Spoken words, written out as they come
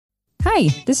Hi,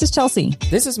 this is Chelsea.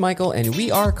 This is Michael, and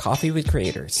we are Coffee with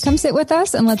Creators. Come sit with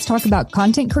us and let's talk about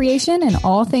content creation and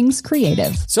all things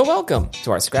creative. So welcome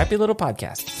to our scrappy little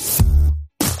podcast.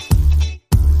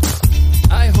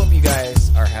 I hope you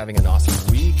guys are having an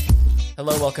awesome week.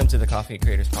 Hello, welcome to the Coffee with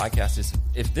Creators podcast.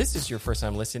 If this is your first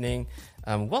time listening,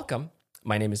 welcome.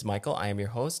 My name is Michael. I am your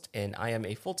host, and I am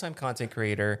a full-time content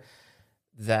creator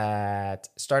that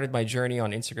started my journey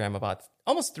on Instagram about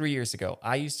almost 3 years ago.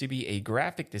 I used to be a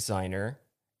graphic designer,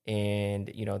 and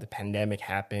the pandemic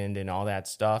happened and all that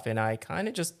stuff, and I kind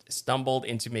of just stumbled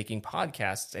into making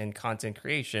podcasts and content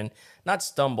creation. Not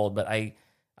stumbled, but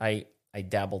I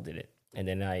dabbled in it, and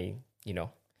then I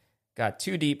got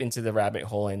too deep into the rabbit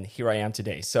hole, and here I am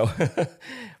today. So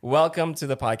welcome to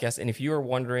the podcast. And if you are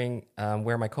wondering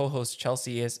where my co-host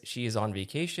Chelsea is, she is on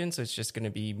vacation. So it's just going to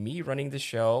be me running the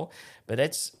show. But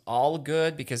it's all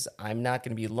good because I'm not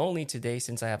going to be lonely today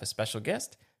since I have a special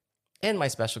guest. And my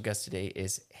special guest today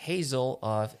is Hazel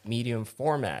of Medium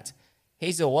Format.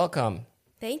 Hazel, welcome.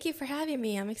 Thank you for having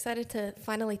me. I'm excited to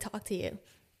finally talk to you.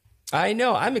 I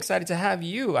know. I'm excited to have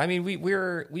you. I mean,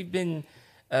 we've been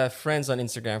friends on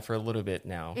Instagram for a little bit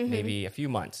now, maybe a few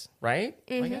months, right?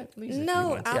 Mm-hmm. Like at least a few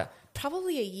months. Yeah.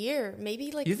 Probably a year,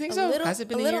 maybe like you think so? Has it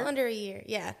been a little under a year?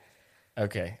 Yeah.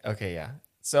 Okay, yeah.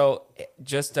 So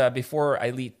just before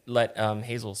I let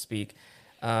Hazel speak,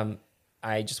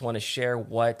 I just want to share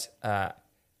what how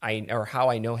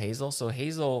I know Hazel. So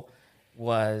Hazel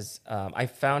was I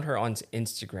found her on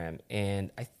Instagram,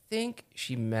 and I think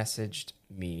she messaged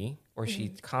me or she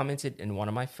commented in one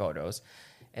of my photos.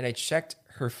 And I checked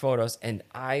her photos, and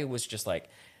I was just like,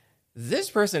 this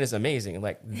person is amazing.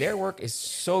 Like, their work is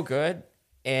so good.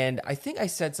 And I think I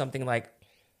said something like,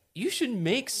 you should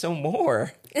make some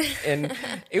more. And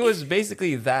it was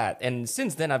basically that. And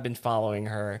since then, I've been following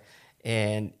her.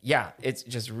 And yeah, it's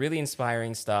just really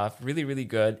inspiring stuff, really, really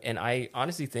good. And I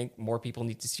honestly think more people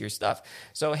need to see your stuff.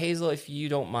 So Hazel, if you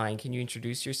don't mind, can you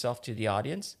introduce yourself to the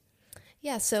audience?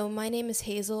 Yeah, so my name is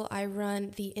Hazel. I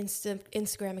run the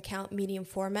Instagram account Medium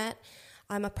Format.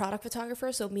 I'm a product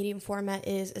photographer, so Medium Format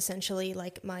is essentially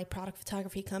like my product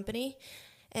photography company.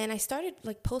 And I started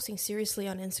like posting seriously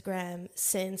on Instagram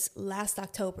since last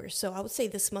October. So I would say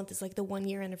this month is like the 1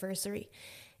 year anniversary.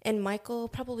 And Michael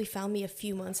probably found me a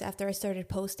few months after I started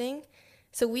posting.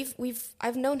 So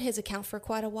I've known his account for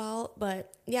quite a while,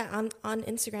 but yeah, on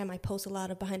Instagram I post a lot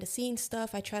of behind the scenes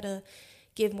stuff. I try to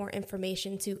give more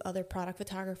information to other product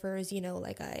photographers,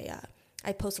 like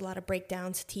I post a lot of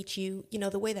breakdowns to teach you,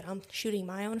 the way that I'm shooting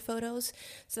my own photos.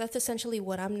 So that's essentially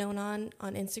what I'm known on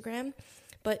Instagram.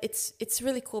 But it's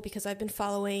really cool because I've been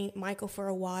following Michael for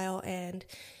a while, and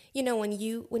when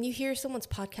you hear someone's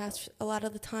podcast a lot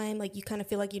of the time, like you kind of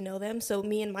feel like you know them. So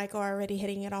me and Michael are already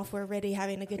hitting it off. We're already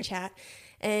having a good chat,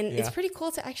 and It's pretty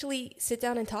cool to actually sit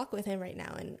down and talk with him right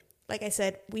now. And like I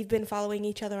said, we've been following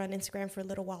each other on Instagram for a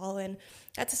little while, and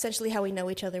that's essentially how we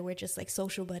know each other. We're just like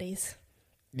social buddies.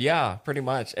 Yeah, pretty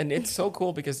much. And it's so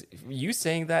cool because you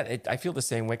saying that, I feel the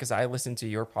same way because I listen to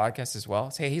your podcast as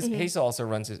well. So Hazel also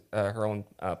runs her own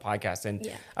podcast, and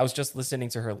I was just listening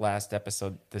to her last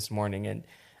episode this morning, and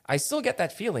I still get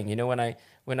that feeling,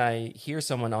 when I hear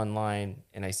someone online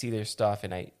and I see their stuff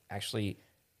and I actually,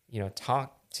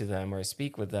 talk to them or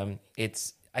speak with them,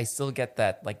 I still get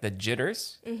that, like the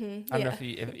jitters. I don't know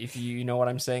if you know what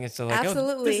I'm saying. It's still like,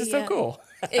 absolutely, this is so cool.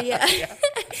 Yeah.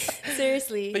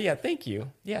 Seriously. But yeah, thank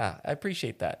you. Yeah, I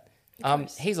appreciate that.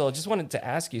 Hazel, I just wanted to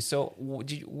ask you, so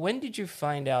when did you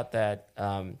find out that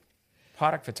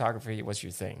product photography was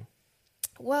your thing?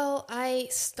 Well, I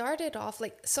started off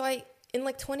in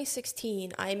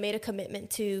 2016, I made a commitment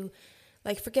to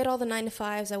forget all the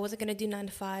 9-to-5s. I wasn't going to do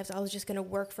 9-to-5s. I was just going to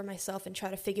work for myself and try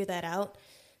to figure that out.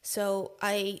 So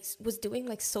I was doing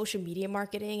social media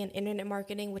marketing and internet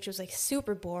marketing, which was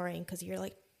super boring because you're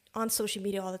on social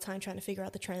media all the time trying to figure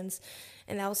out the trends.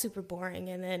 And that was super boring.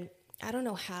 And then I don't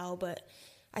know how, but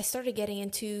I started getting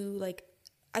into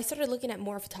I started looking at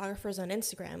more photographers on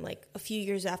Instagram, a few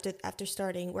years after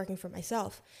starting working for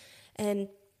myself. And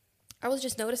I was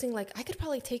just noticing I could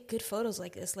probably take good photos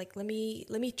like this. Let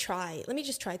me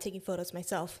just try taking photos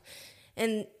myself.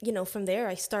 And, from there,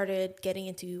 I started getting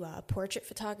into portrait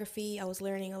photography. I was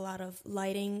learning a lot of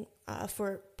lighting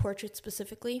for portraits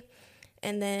specifically.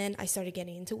 And then I started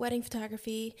getting into wedding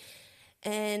photography.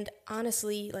 And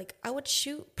honestly, I would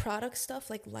shoot product stuff,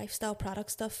 lifestyle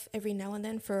product stuff every now and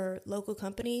then for local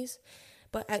companies.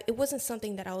 But it wasn't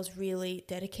something that I was really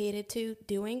dedicated to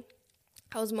doing.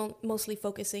 I was mostly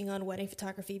focusing on wedding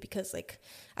photography because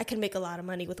I could make a lot of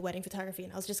money with wedding photography,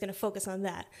 and I was just going to focus on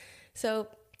that. So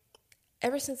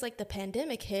ever since the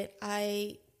pandemic hit,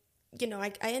 I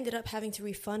I ended up having to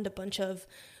refund a bunch of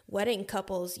wedding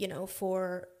couples,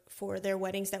 for their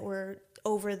weddings that were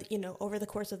over the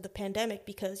course of the pandemic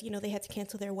because, they had to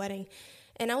cancel their wedding.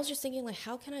 And I was just thinking, like,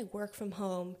 how can I work from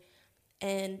home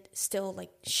and still,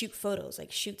 like, shoot photos,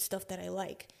 like, shoot stuff that I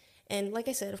like? And like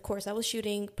I said, of course, I was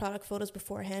shooting product photos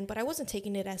beforehand, but I wasn't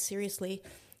taking it as seriously.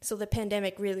 So the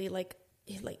pandemic really,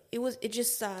 it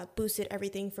just boosted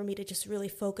everything for me to just really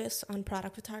focus on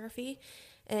product photography.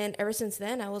 And ever since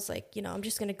then, I was like, I'm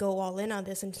just going to go all in on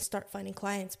this and just start finding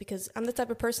clients, because I'm the type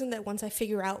of person that once I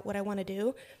figure out what I want to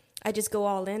do, I just go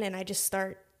all in and I just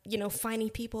start, finding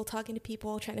people, talking to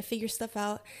people, trying to figure stuff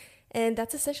out. And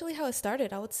that's essentially how it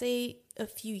started. I would say a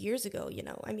few years ago,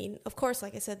 I mean, of course,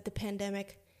 like I said, the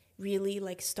pandemic really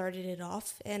like started it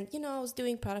off. And, I was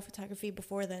doing product photography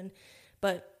before then.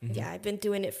 But yeah, I've been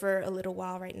doing it for a little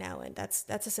while right now. And that's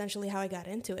essentially how I got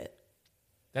into it.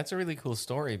 That's a really cool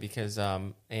story because,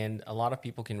 and a lot of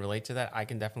people can relate to that. I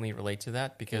can definitely relate to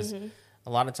that because a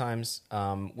lot of times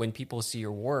when people see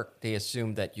your work, they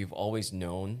assume that you've always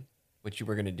known what you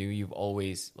were going to do. You've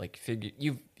always like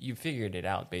you've figured it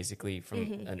out basically from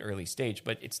an early stage,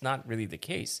 but it's not really the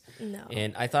case. No.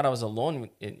 And I thought I was alone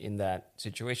in that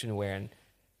situation where,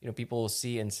 people will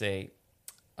see and say,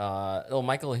 oh,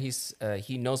 Michael,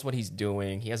 he knows what he's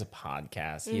doing. He has a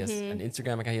podcast. He has an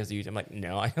Instagram account. He has a YouTube. I'm like,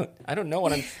 no, I don't know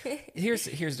what I'm. Here's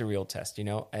the real test,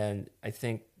 And I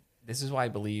think this is why I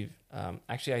believe.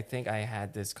 Actually, I think I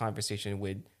had this conversation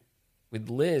with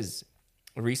Liz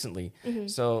recently.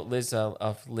 So Liz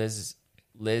of Liz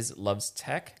Loves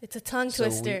Tech. It's a tongue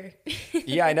twister.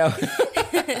 Yeah, I know.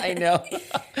 I know.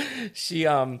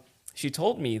 She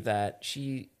told me that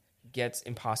she gets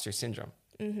imposter syndrome.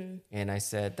 And I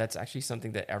said, that's actually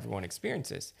something that everyone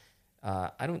experiences.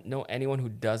 I don't know anyone who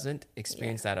doesn't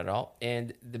experience that at all.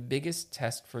 And the biggest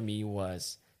test for me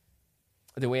was,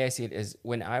 the way I see it is,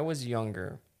 when I was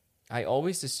younger, I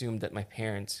always assumed that my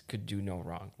parents could do no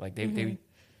wrong. Like they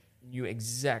knew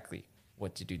exactly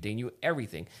what to do. They knew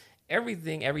everything,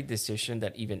 every decision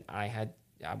that even I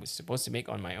was supposed to make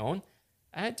on my own.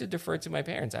 I had to defer to my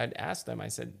parents. I'd ask them, I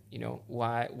said,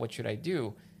 what should I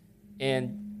do?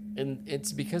 And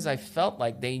it's because I felt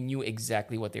like they knew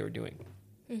exactly what they were doing.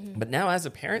 But now as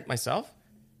a parent myself,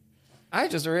 I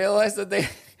just realized that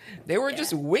they were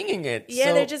just winging it. Yeah,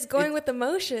 so they're just going with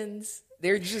emotions.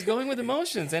 They're just going with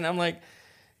emotions. And I'm like,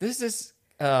 this is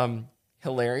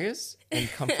hilarious and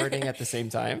comforting at the same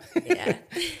time. Yeah.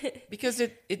 Because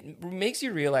it makes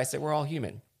you realize that we're all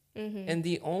human. And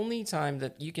the only time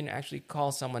that you can actually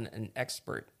call someone an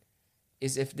expert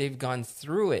is if they've gone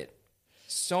through it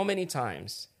so many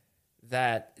times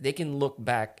that they can look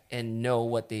back and know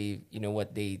what they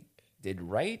did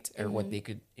right or what they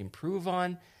could improve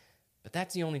on. But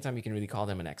that's the only time you can really call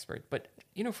them an expert. But,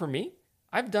 for me,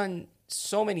 I've done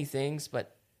so many things,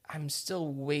 but I'm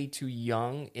still way too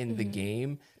young in the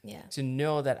game to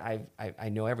know that I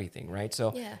know everything, right?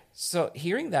 So, so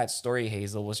hearing that story,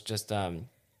 Hazel, was just,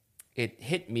 it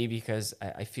hit me because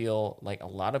I feel like a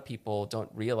lot of people don't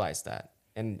realize that.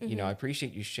 And, I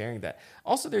appreciate you sharing that.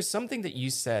 Also, there's something that you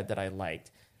said that I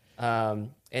liked.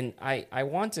 And I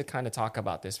want to kind of talk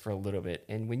about this for a little bit.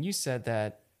 And when you said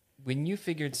that, when you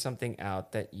figured something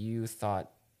out that you thought,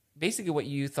 basically what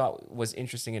you thought was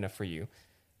interesting enough for you,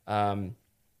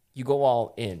 you go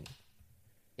all in.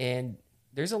 And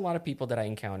there's a lot of people that I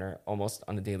encounter almost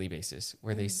on a daily basis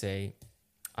where they say,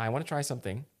 I want to try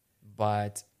something,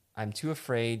 but I'm too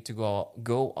afraid to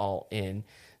go all in.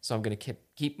 So I'm going to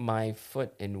keep my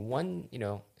foot in one,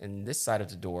 in this side of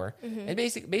the door. And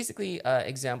basically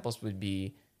examples would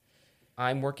be,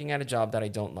 I'm working at a job that I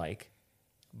don't like,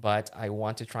 but I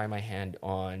want to try my hand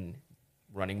on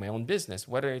running my own business,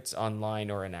 whether it's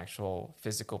online or an actual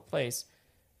physical place.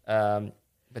 But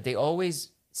they always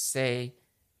say,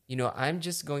 I'm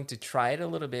just going to try it a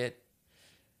little bit,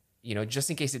 just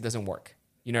in case it doesn't work.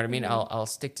 You know what I mean? I'll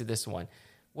stick to this one.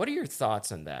 What are your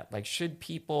thoughts on that? Like, should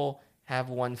people have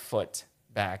one foot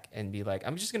back and be like,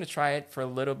 I'm just going to try it for a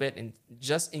little bit, and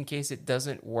just in case it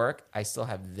doesn't work, I still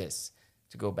have this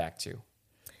to go back to?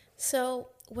 So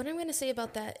what I'm going to say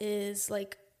about that is,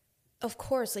 like, of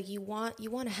course, like, you want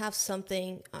to have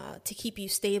something to keep you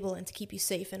stable and to keep you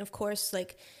safe. And of course,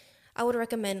 like, I would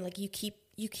recommend, like, you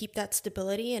keep that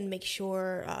stability and make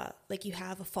sure like you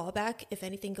have a fallback if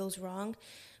anything goes wrong.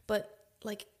 But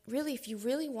like, really, if you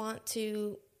really want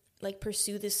to like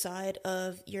pursue this side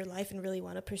of your life and really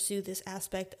want to pursue this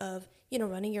aspect of,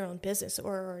 running your own business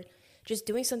or just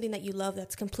doing something that you love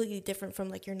that's completely different from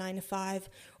like your 9-to-5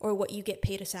 or what you get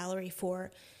paid a salary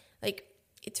for, like,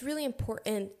 it's really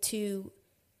important to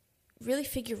really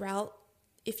figure out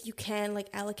if you can like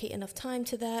allocate enough time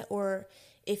to that, or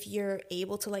if you're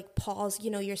able to like pause,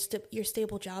 your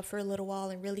stable job for a little while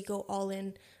and really go all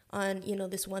in on,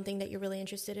 this one thing that you're really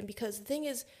interested in. Because the thing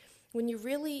is, when you're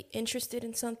really interested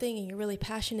in something and you're really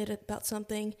passionate about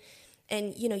something,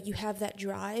 and you have that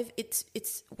drive, it's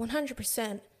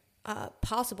 100%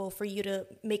 possible for you to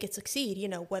make it succeed.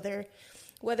 Whether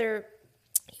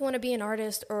you want to be an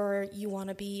artist or you want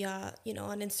to be on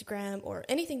Instagram or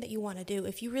anything that you want to do,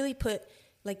 if you really put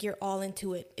like you're all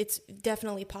into it, it's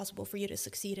definitely possible for you to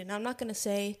succeed. And I'm not going to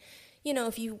say,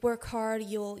 if you work hard,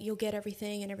 you'll get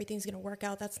everything and everything's going to work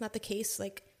out. That's not the case.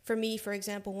 Like for me, for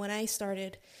example, when I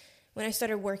started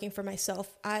working for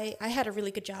myself, I had a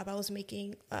really good job. I was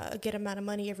making a good amount of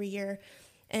money every year.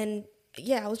 And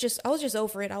yeah, I was just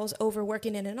over it. I was over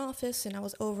working in an office, and I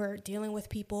was over dealing with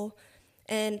people.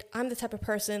 And I'm the type of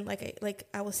person, like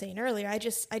I was saying earlier, I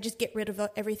just get rid of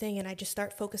everything and I just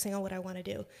start focusing on what I want to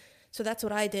do. So that's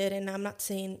what I did. And I'm not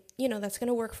saying, that's going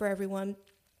to work for everyone,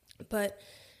 but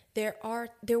there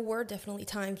were definitely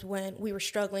times when we were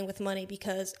struggling with money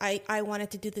because I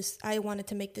wanted to do this. I wanted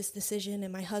to make this decision,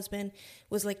 and my husband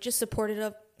was like just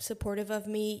supportive of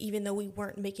me, even though we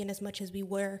weren't making as much as we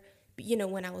were,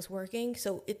 when I was working.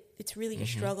 So it's really a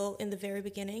struggle in the very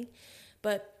beginning.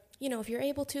 But, if you're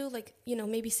able to, like,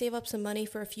 maybe save up some money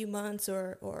for a few months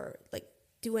or like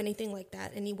do anything like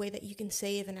that, any way that you can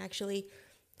save and actually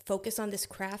focus on this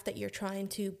craft that you're trying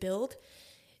to build.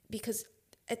 Because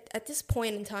at this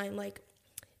point in time, like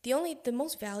the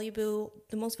most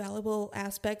valuable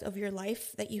aspect of your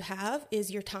life that you have is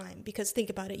your time. Because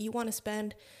think about it, you want to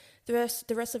spend the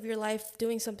rest of your life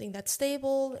doing something that's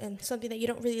stable and something that you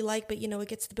don't really like, but it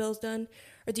gets the bills done,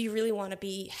 or do you really want to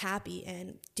be happy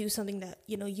and do something that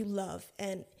you love?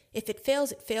 And if it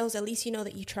fails, at least you know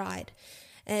that you tried.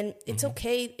 And it's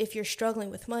okay if you're struggling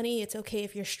with money. It's okay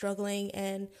if you're struggling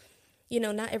and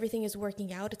not everything is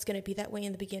working out. It's going to be that way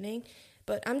in the beginning.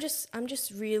 But I'm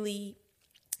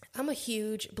a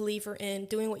huge believer in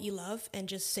doing what you love and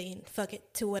just saying fuck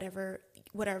it to whatever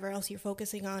else you're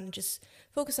focusing on, and just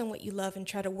focus on what you love and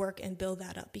try to work and build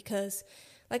that up. Because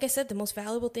like I said, the most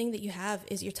valuable thing that you have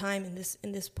is your time in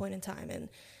this point in time. And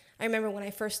I remember when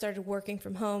I first started working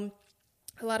from home,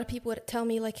 a lot of people would tell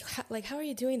me like, how are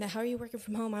you doing that? How are you working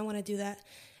from home? I want to do that.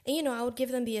 And, I would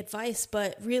give them the advice,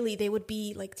 but really they would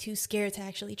be like too scared to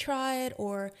actually try it,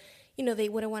 or, they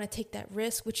wouldn't want to take that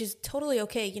risk, which is totally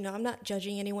okay. I'm not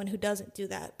judging anyone who doesn't do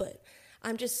that, but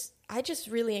I just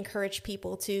really encourage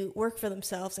people to work for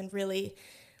themselves and really,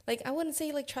 like, I wouldn't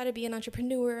say like try to be an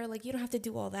entrepreneur. Like, you don't have to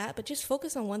do all that, but just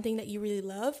focus on one thing that you really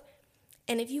love.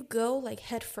 And if you go like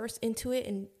head first into it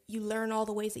and you learn all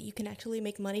the ways that you can actually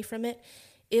make money from it,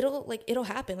 it'll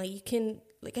happen. Like, you can,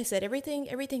 like I said,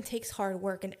 everything takes hard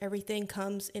work and everything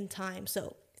comes in time.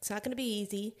 So it's not going to be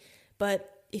easy,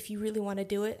 but if you really want to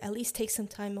do it, at least take some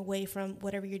time away from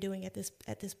whatever you're doing at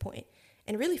this point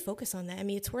and really focus on that. I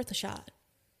mean, it's worth a shot.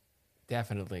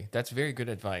 Definitely. That's very good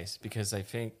advice, because I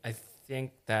think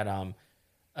that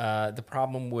the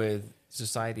problem with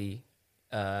society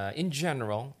in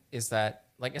general is that,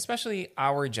 like, especially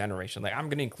our generation, like I'm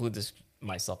going to include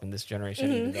myself in this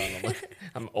generation, even though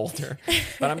I'm older,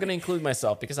 but I'm going to include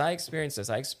myself because I experienced this.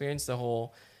 I experienced the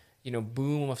whole,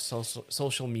 boom of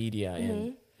social media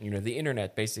and, the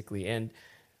internet basically. And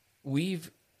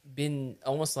we've been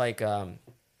almost like,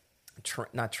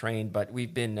 not trained, but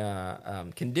we've been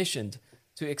conditioned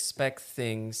to expect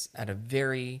things at a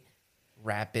very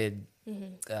rapid,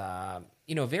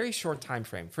 very short time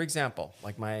frame. For example,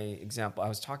 like my example, I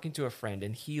was talking to a friend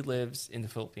and he lives in the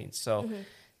Philippines. So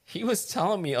he was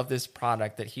telling me of this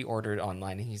product that he ordered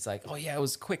online, and he's like, oh yeah, it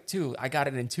was quick too. I got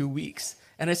it in 2 weeks.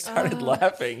 And I started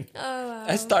laughing. Oh, wow.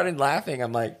 I started laughing.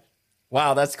 I'm like,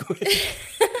 wow, that's quick.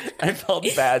 I felt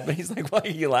bad, but he's like, why are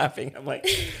you laughing? I'm like,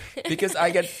 because I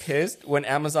get pissed when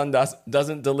Amazon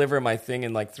doesn't deliver my thing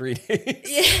in like 3 days.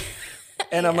 Yeah.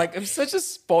 And I'm like, I'm such a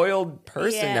spoiled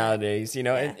person nowadays,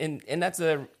 and that's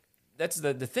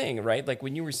the thing, right? Like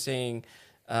when you were saying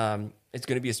it's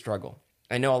going to be a struggle.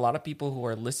 I know a lot of people who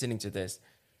are listening to this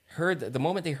the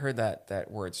moment they heard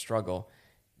that word struggle,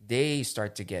 they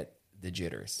start to get the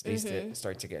jitters. They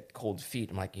start to get cold feet.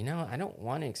 I'm like, I don't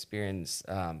want to experience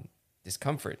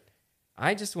discomfort.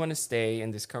 I just want to stay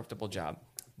in this comfortable job.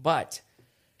 But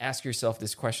ask yourself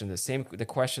this question, the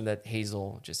question that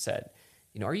Hazel just said.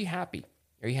 Are you happy?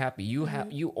 Are you happy?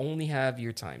 You only have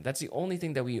your time. That's the only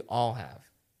thing that we all have,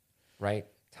 right?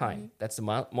 Time. That's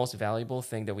the most valuable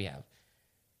thing that we have.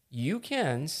 You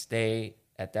can stay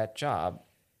at that job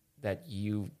that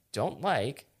you don't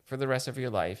like for the rest of your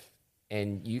life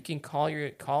and you can call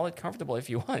it comfortable if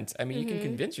you want. I mean, you can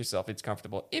convince yourself it's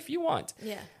comfortable if you want.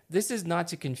 Yeah. This is not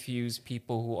to confuse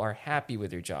people who are happy with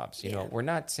their jobs. You know, Yeah. we're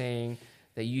not saying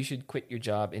that you should quit your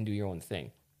job and do your own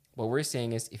thing. What we're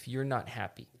saying is if you're not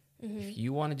happy, if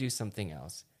you want to do something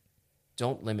else,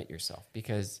 don't limit yourself,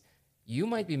 because you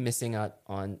might be missing out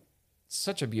on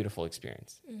such a beautiful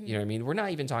experience. You know what I mean? We're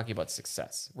not even talking about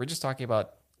success. We're just talking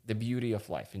about the beauty of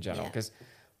life in general. Yeah. Because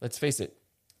let's face it,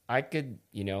 I could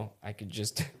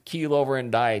just keel over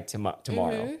and die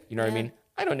tomorrow. You know what I Yeah. mean?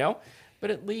 I don't know,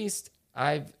 but at least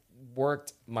I've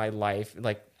worked my life.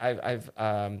 Like I've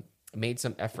made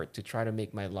some effort to try to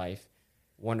make my life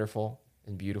wonderful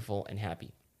and beautiful and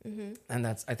happy. And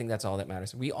I think that's all that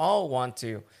matters. We all want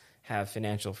to have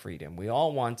financial freedom. We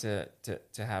all want to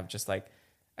have just like,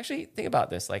 actually think about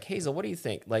this. Like, Hazel, what do you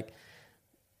think? Like,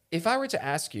 if I were to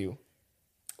ask you,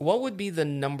 what would be the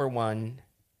number one,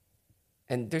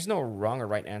 and there's no wrong or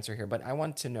right answer here, but I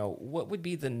want to know what would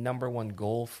be the number one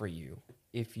goal for you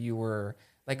if you were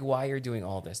like, why you're doing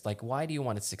all this? Like, why do you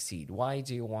want to succeed? Why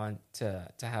do you want to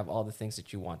have all the things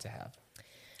that you want to have?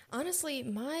 Honestly,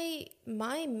 my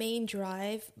main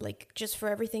drive, like just for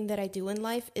everything that I do in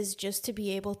life, is just to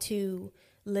be able to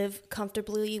live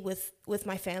comfortably with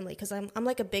my family, because I'm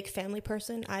like a big family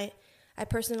person. I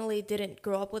personally didn't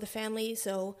grow up with a family,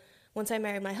 so once I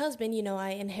married my husband, you know,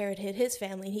 I inherited his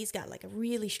family, and he's got like a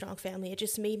really strong family. It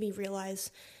just made me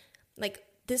realize, like,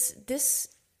 this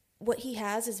what he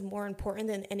has is more important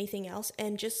than anything else.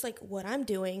 And just like what I'm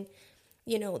doing,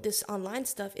 you know, this online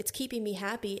stuff, it's keeping me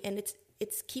happy, and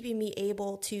it's keeping me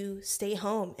able to stay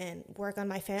home and work on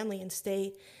my family and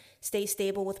stay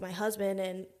stable with my husband,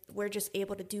 and we're just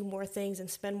able to do more things and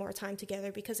spend more time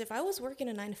together. Because if I was working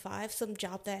a 9-to-5, some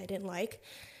job that I didn't like,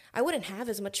 I wouldn't have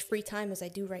as much free time as I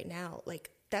do right now.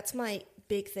 Like, that's my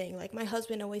big thing. Like, my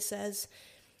husband always says,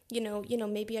 you know,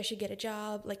 maybe I should get a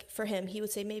job. Like, for him, he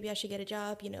would say, maybe I should get a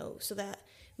job, you know, so that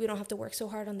we don't have to work so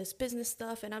hard on this business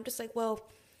stuff. And I'm just like, well,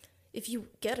 if you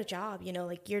get a job, you know,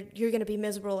 like you're going to be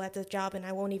miserable at the job, and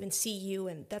I won't even see you.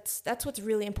 And that's what's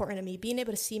really important to me, being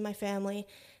able to see my family,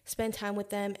 spend time with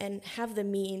them, and have the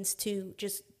means to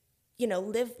just, you know,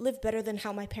 live better than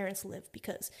how my parents lived.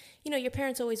 Because, you know, your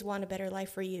parents always want a better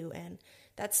life for you. And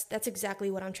that's exactly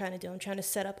what I'm trying to do. I'm trying to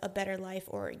set up a better life,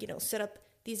 or, you know, set up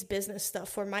these business stuff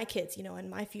for my kids, you know, and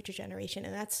my future generation.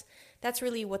 And that's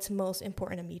really what's most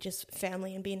important to me, just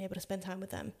family and being able to spend time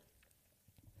with them.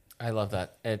 I love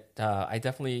that. I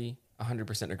definitely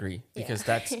 100% agree, because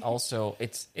that's also,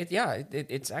 it's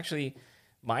actually,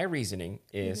 my reasoning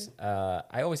is,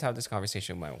 I always have this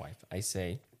conversation with my wife. I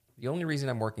say, the only reason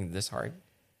I'm working this hard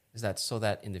is that so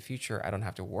that in the future, I don't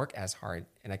have to work as hard,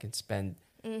 and I can spend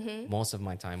most of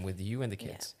my time with you and the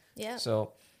kids. Yeah.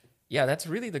 So yeah, that's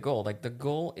really the goal. Like, the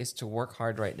goal is to work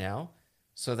hard right now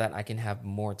so that I can have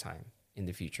more time in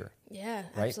the future. Yeah,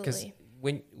 Right? Because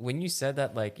absolutely. when you said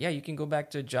that, like, yeah, you can go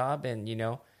back to a job and, you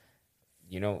know,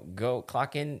 go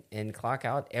clock in and clock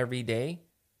out every day.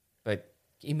 But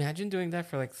imagine doing that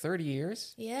for like 30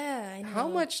 years. Yeah, I know. How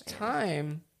much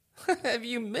time have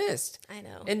you missed? I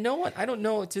know. And I don't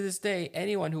know to this day,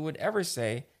 anyone who would ever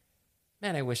say,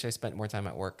 man, I wish I spent more time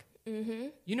at work. Mm-hmm.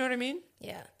 You know what I mean?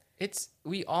 Yeah.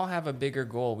 We all have a bigger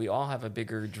goal. We all have a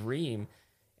bigger dream.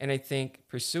 And I think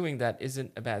pursuing that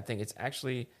isn't a bad thing. It's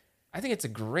actually, I think it's a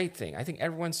great thing. I think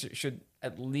everyone should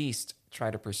at least try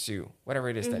to pursue whatever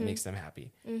it is that makes them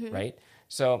happy, right?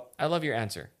 So I love your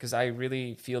answer, because I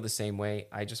really feel the same way.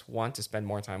 I just want to spend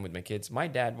more time with my kids. My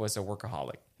dad was a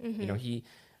workaholic. You know, he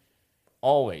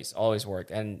always worked.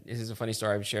 And this is a funny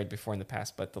story I've shared before in the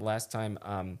past, but the last time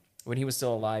when he was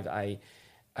still alive,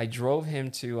 I drove him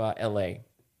to LA.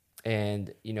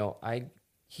 And, you know,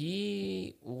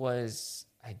 he was,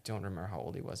 I don't remember how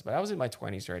old he was, but I was in my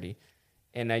 20s already.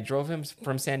 And I drove him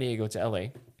from San Diego to LA.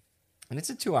 And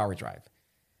it's a 2-hour drive.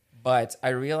 But I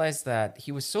realized that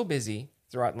he was so busy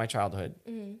throughout my childhood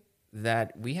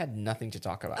that we had nothing to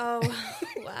talk about. Oh,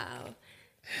 wow.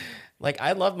 Like,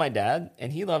 I love my dad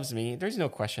and he loves me. There's no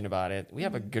question about it. We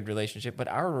have a good relationship, but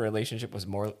our relationship was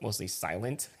mostly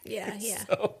silent. Yeah.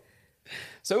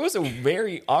 So it was a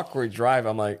very awkward drive.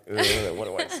 I'm like, what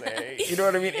do I say? You know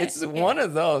what I mean? It's one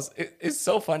of those. It's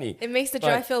so funny. It makes the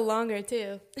drive feel longer,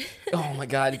 too. Oh my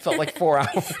God. It felt like 4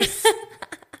 hours.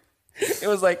 It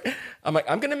was like, I'm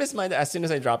going to miss my dad. As soon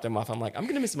as I dropped him off, I'm like, I'm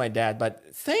going to miss my dad,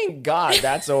 but thank God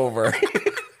that's over.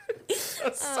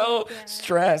 So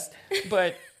stressed.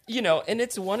 But, you know, and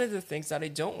it's one of the things that I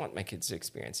don't want my kids to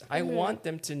experience. I want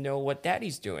them to know what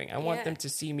daddy's doing. I want them to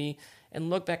see me and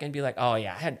look back and be like, oh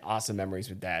yeah, I had awesome memories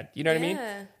with dad. You know what I mean?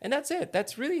 Yeah. And that's it.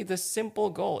 That's really the simple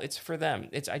goal. It's for them.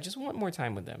 I just want more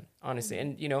time with them, honestly.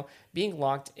 And being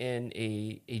locked in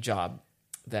a job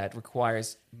that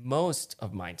requires most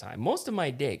of my time, most of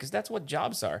my day, because that's what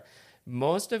jobs are.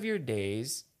 Most of your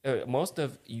days,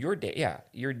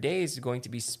 your day is going to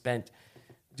be spent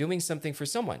doing something for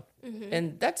someone.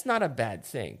 And that's not a bad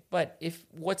thing. But if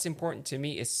what's important to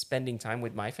me is spending time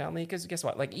with my family, because guess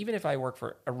what? Like, even if I work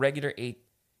for a regular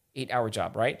 8-hour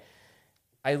job, right?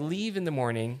 I leave in the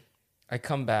morning, I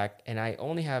come back, and I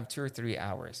only have 2 or 3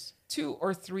 hours. 2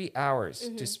 or 3 hours,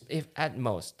 if at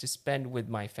most, to spend with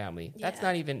my family. Yeah. That's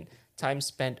not even time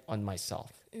spent on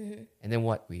myself. And then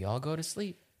what? We all go to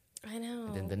sleep. I know.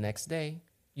 And then the next day,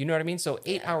 you know what I mean? So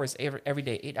 8 hours every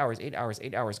day, 8 hours, 8 hours,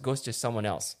 8 hours goes to someone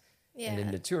else. Yeah. And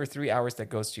then the 2 or 3 hours that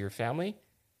goes to your family,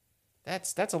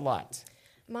 that's a lot.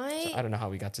 So I don't know how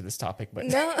we got to this topic, but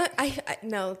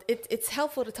No, it's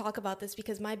helpful to talk about this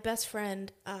because my best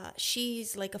friend,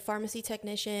 she's like a pharmacy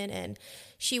technician and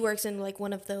she works in like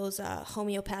one of those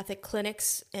homeopathic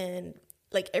clinics, and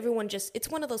like everyone it's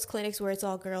one of those clinics where it's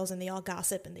all girls and they all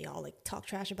gossip and they all like talk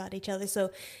trash about each other.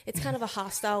 So it's kind of a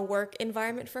hostile work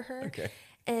environment for her. Okay.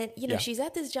 And, she's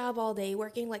at this job all day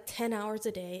working like 10 hours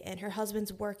a day, and her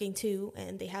husband's working too.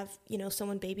 And they have,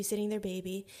 someone babysitting their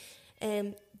baby.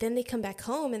 And then they come back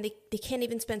home and they can't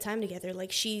even spend time together.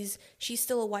 Like she's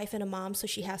still a wife and a mom. So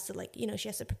she has to she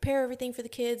has to prepare everything for the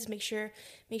kids, make sure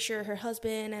her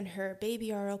husband and her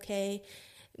baby are okay.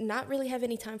 Not really have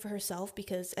any time for herself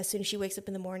because as soon as she wakes up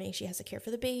in the morning, she has to care for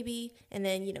the baby. And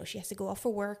then, she has to go off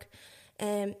for work.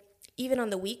 And even on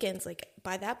the weekends, like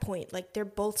by that point, like they're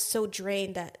both so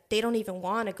drained that they don't even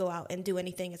want to go out and do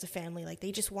anything as a family. Like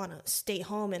they just want to stay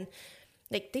home and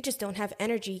like they just don't have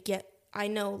energy. Yet I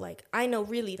know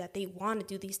really that they want to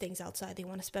do these things outside. They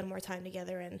want to spend more time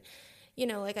together. And,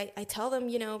 I tell them,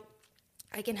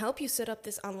 I can help you set up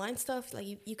this online stuff. Like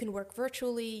you can work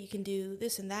virtually, you can do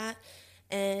this and that.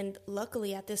 And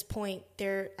luckily at this point,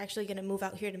 they're actually going to move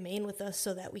out here to Maine with us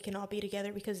so that we can all be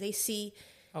together because they see.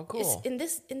 Oh, cool. In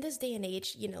this day and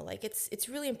age, it's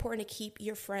really important to keep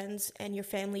your friends and your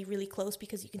family really close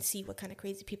because you can see what kind of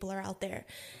crazy people are out there.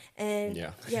 And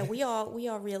we all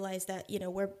realize that,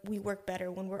 we work better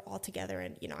when we're all together.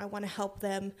 And, I want to help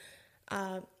them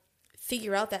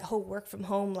figure out that whole work from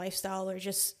home lifestyle, or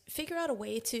just figure out a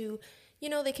way to,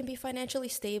 they can be financially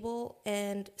stable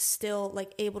and still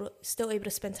able to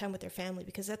spend time with their family,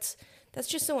 because that's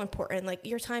just so important. Like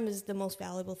your time is the most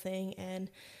valuable thing.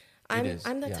 And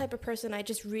I'm that type of person. I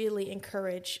just really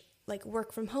encourage like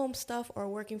work from home stuff or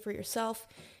working for yourself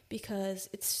because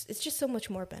it's just so much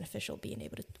more beneficial being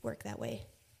able to work that way.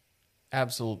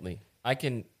 Absolutely. I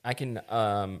can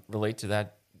relate to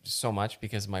that so much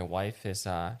because my wife is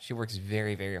she works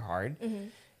very, very hard.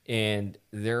 And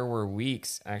there were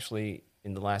weeks actually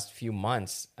in the last few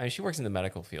months. I mean, she works in the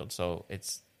medical field, so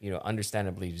it's,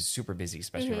 understandably super busy,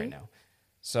 especially right now.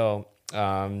 So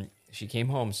she came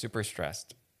home super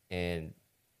stressed. And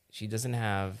she doesn't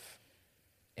have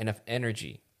enough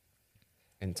energy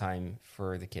and time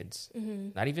for the kids.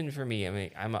 Not even for me. I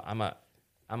mean,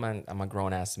 I'm a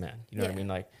grown ass man. You know what I mean?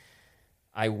 Like,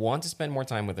 I want to spend more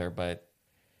time with her, but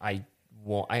I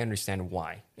understand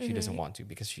why she doesn't want to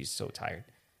because she's so tired.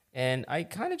 And I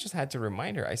kind of just had to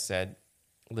remind her. I said,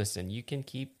 "Listen, you can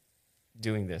keep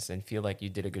doing this and feel like you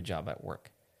did a good job at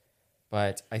work,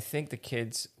 but I think the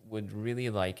kids would really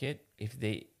like it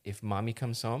if mommy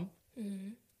comes home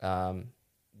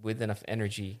with enough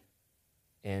energy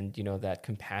and, that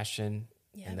compassion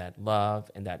and that love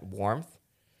and that warmth,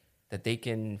 that they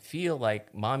can feel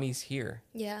like mommy's here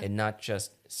and not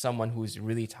just someone who's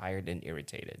really tired and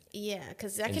irritated." Yeah,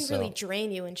 because that can really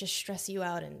drain you and just stress you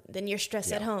out, and then you're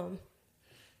stressed at home.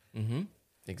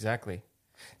 Exactly.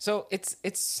 So it's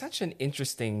such an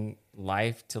interesting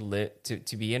life to live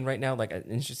to be in right now, like an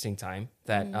interesting time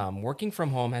that working from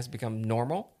home has become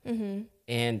normal,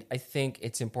 and I think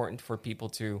it's important for people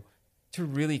to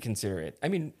really consider it. I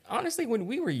mean, honestly, when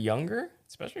we were younger,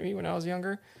 especially me when I was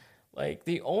younger, like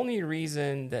the only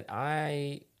reason that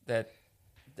a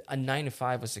 9 to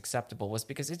 5 was acceptable was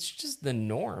because it's just the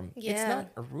norm. Yeah. It's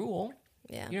not a rule.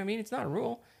 Yeah, you know what I mean? It's not a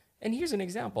rule. And here's an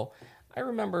example. I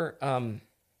remember.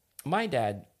 My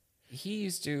dad, he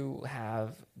used to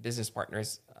have business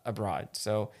partners abroad.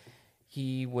 So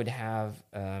he would have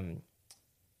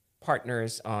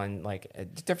partners on like a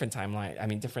different timeline. I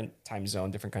mean, different time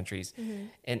zone, different countries.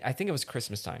 And I think it was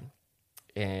Christmas time.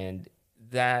 And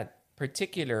that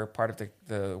particular part of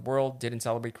the world didn't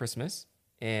celebrate Christmas.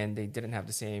 And they didn't have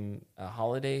the same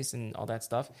holidays and all that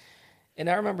stuff. And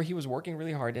I remember he was working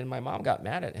really hard. And my mom got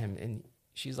mad at him. And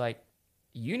she's like,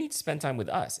 you need to spend time with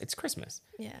us. It's Christmas.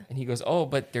 Yeah. And he goes, oh,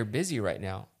 but they're busy right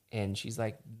now. And she's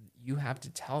like, you have to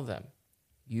tell them.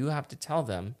 You have to tell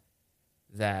them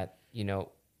that,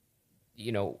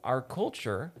 our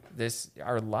culture,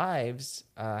 our lives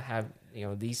have,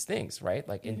 these things, right?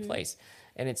 Like in place.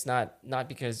 And it's not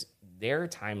because their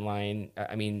timeline,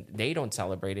 they don't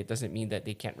celebrate it, doesn't mean that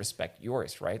they can't respect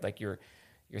yours, right? Like your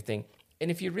thing. And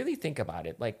if you really think about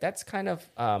it, like that's kind of,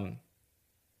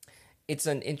 it's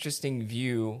an interesting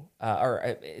view,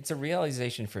 it's a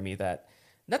realization for me that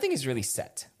nothing is really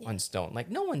set on stone. Like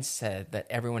no one said that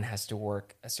everyone has to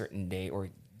work a certain day or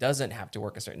doesn't have to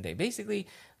work a certain day. Basically,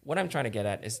 what I'm trying to get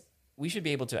at is we should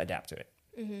be able to adapt to it,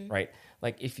 right?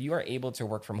 Like if you are able to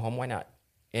work from home, why not?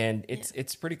 And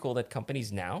it's pretty cool that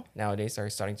companies nowadays are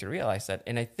starting to realize that.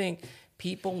 And I think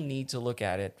people need to look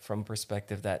at it from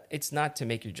perspective that it's not to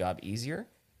make your job easier,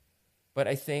 but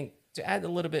I think to add a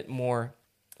little bit more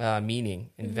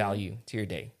meaning and value to your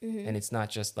day. And it's not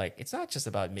just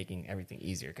about making everything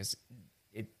easier, because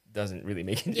it doesn't really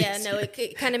make it easier. No,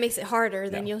 it kind of makes it harder.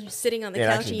 Then you're sitting on the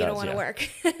couch and you don't want to work.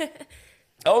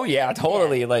 Oh yeah,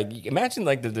 totally. Like imagine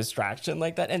like the distraction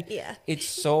like that. And it's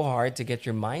so hard to get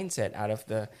your mindset out of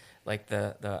the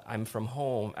I'm from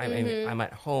home. I'm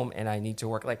at home and I need to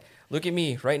work. Like look at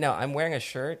me right now. I'm wearing a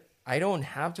shirt. I don't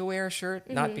have to wear a shirt,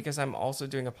 not because I'm also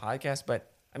doing a podcast,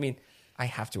 but I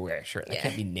have to wear a shirt. I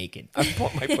can't be naked. My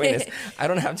point is, I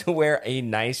don't have to wear a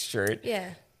nice shirt.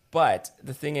 Yeah. But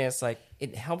the thing is, like,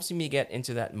 it helps me get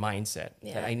into that mindset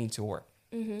that I need to work.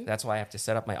 That's why I have to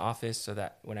set up my office so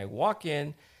that when I walk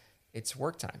in, it's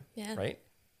work time. Yeah. Right?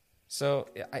 So,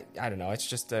 I don't know. It's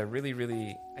just a really,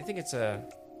 really, I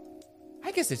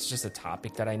guess it's just a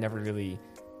topic that I never really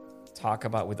talk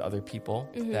about with other people,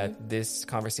 that this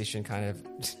conversation kind of,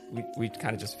 we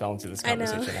kind of just fell into this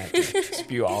conversation. I had to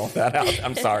spew all of that out.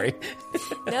 I'm sorry.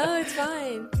 No, it's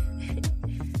fine.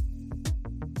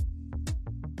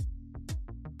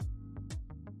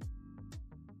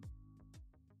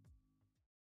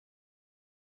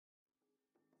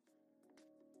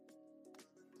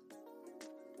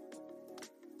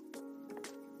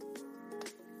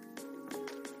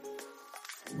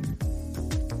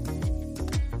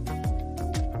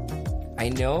 I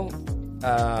know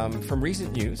from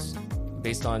recent news,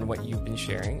 based on what you've been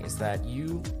sharing, is that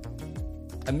you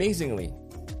amazingly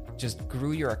just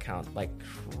grew your account like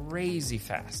crazy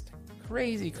fast.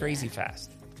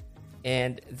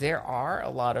 And there are a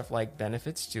lot of like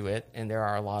benefits to it, and there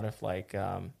are a lot of like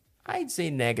I'd say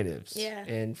negatives. Yeah.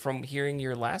 And from hearing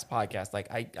your last podcast,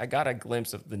 like I got a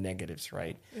glimpse of the negatives,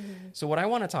 right? So what I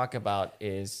want to talk about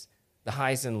is the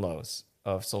highs and lows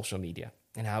of social media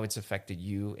and how it's affected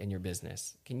you and your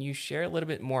business. Can you share a little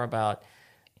bit more about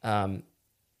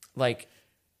like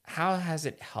how has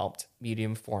it helped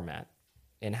medium format,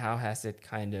 and how has it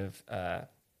kind of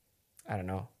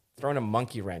thrown a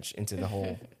monkey wrench into the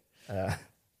whole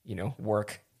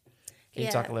work? Can you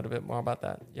talk a little bit more about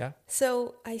that? Yeah.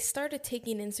 So I started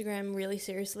taking Instagram really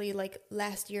seriously like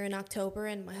last year in October,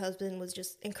 and my husband was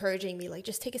just encouraging me, like,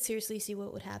 just take it seriously, see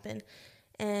what would happen.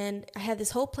 And I had this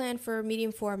whole plan for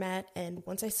medium format, and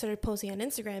once I started posting on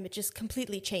Instagram, it just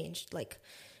completely changed. Like,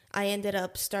 I ended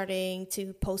up starting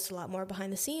to post a lot more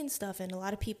behind the scenes stuff, and a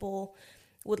lot of people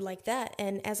would like that.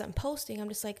 And as I'm posting, I'm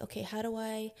just like, okay, how do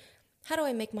I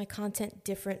make my content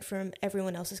different from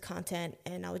everyone else's content?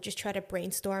 And I would just try to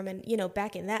brainstorm. And,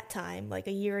 back in that time, like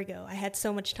a year ago, I had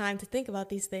so much time to think about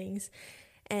these things.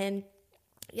 And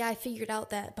yeah, I figured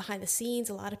out that behind the scenes,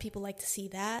 a lot of people like to see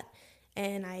that.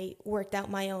 And I worked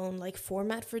out my own like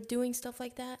format for doing stuff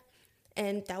like that.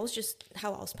 And that was just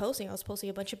how I was posting. I was posting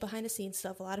a bunch of behind the scenes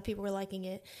stuff. A lot of people were liking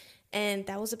it. And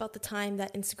that was about the time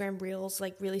that Instagram Reels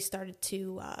like really started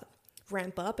to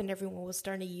ramp up, and everyone was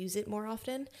starting to use it more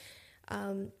often.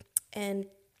 And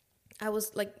I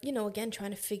was like, again,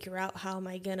 trying to figure out how am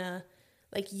I gonna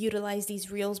like utilize these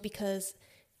Reels, because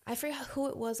I forgot who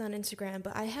it was on Instagram,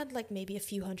 but I had like maybe a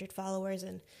few hundred followers,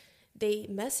 and they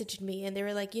messaged me and they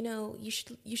were like, you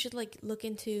should like look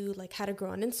into like how to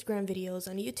grow on Instagram videos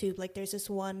on YouTube. Like there's this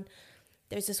one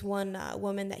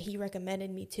woman that he recommended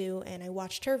me to, and I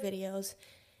watched her videos,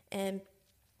 and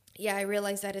yeah, I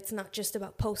realized that it's not just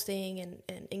about posting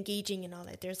and engaging and all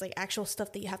that. There's like actual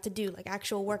stuff that you have to do, like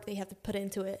actual work that you have to put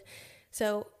into it.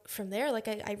 So from there, like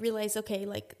I realized, okay,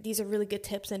 like these are really good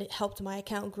tips, and it helped my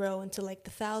account grow into like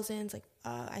the thousands. Like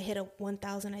I hit a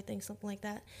 1,000, I think, something like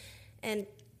that. And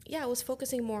yeah, I was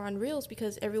focusing more on Reels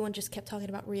because everyone just kept talking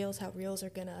about Reels, how Reels are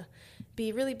gonna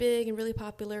be really big and really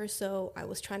popular. So I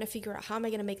was trying to figure out how am I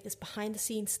gonna make this behind the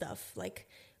scenes stuff like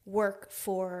work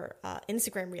for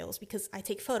Instagram Reels, because I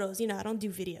take photos, I don't do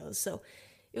videos. So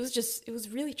it was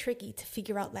really tricky to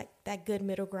figure out like that good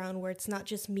middle ground where it's not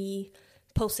just me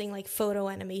posting like photo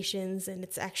animations and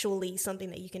it's actually something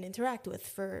that you can interact with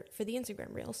for the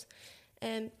Instagram Reels.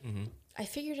 And I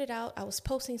figured it out. I was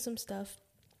posting some stuff,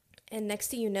 and next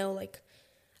thing you know, like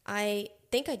I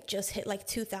think I just hit like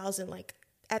 2,000. Like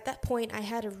at that point, I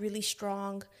had a really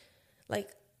strong, I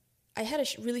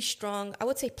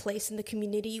would say, place in the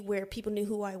community where people knew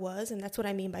who I was, and that's what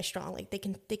I mean by strong. Like they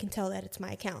can tell that it's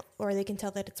my account, or they can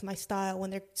tell that it's my style when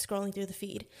they're scrolling through the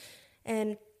feed.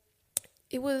 And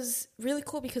it was really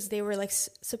cool because they were like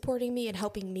supporting me and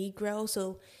helping me grow.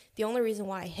 So the only reason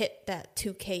why I hit that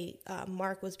 2K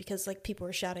mark was because like people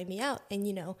were shouting me out, and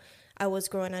you know, I was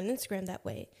growing on Instagram that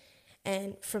way.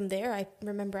 And from there, I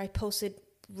remember I posted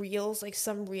reels, like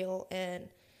some reel, and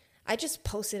I just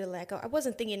posted it like I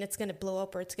wasn't thinking it's gonna blow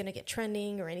up or it's gonna get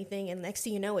trending or anything. And next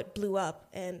thing you know, it blew up.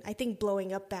 And I think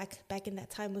blowing up back in that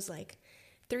time was like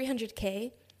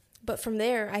 300K. But from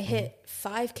there, I hit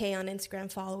 5K on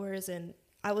Instagram followers, and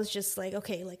I was just like,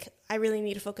 okay, like I really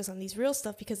need to focus on these real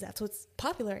stuff because that's what's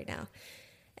popular right now.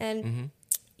 And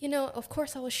you know, of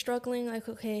course, I was struggling. Like,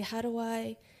 okay, how do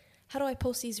I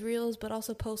post these reels, but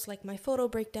also post like my photo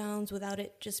breakdowns without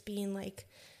it just being like,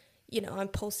 you know, I'm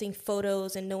posting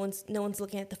photos and no one's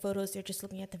looking at the photos, they're just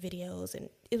looking at the videos. And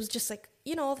it was just like,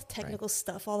 you know, all the technical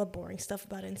stuff, all the boring stuff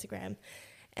about Instagram.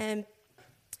 And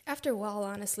after a while,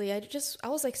 honestly, I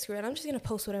was like, screw it, I'm just going to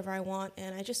post whatever I want.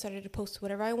 And I just started to post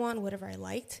whatever I want, whatever I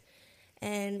liked.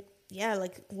 And yeah,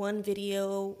 like one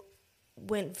video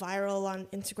went viral on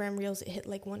Instagram Reels. It hit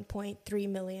like 1.3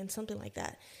 million, something like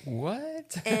that.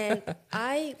 What? And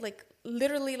I like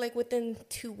literally like within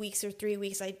 2 weeks or 3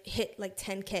 weeks, I hit like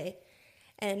 10K.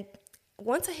 And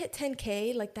once I hit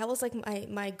 10K, like that was like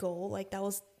my goal. Like that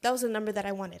was the number that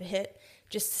I wanted to hit,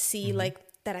 just to see like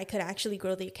that I could actually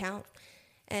grow the account.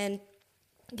 And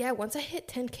yeah, once I hit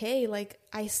 10K, like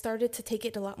I started to take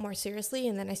it a lot more seriously,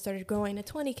 and then I started growing to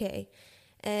 20K.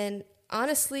 And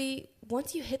honestly,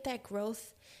 once you hit that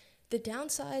growth, the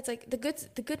downsides, like the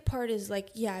good part is like,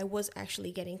 yeah, I was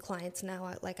actually getting clients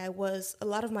now. A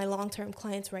lot of my long-term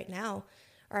clients right now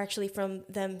are actually from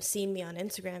them seeing me on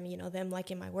Instagram, you know, them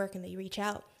liking my work and they reach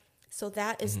out. So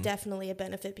that is definitely a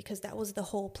benefit because that was the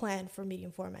whole plan for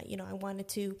Medium Format. You know, I wanted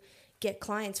to get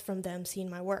clients from them seeing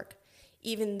my work,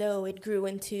 even though it grew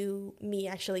into me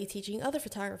actually teaching other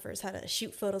photographers how to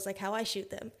shoot photos like how I shoot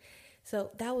them.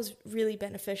 So that was really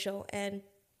beneficial. And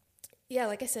yeah,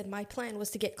 like I said, my plan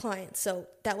was to get clients. So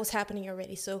that was happening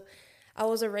already. So I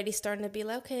was already starting to be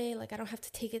like, okay, like I don't have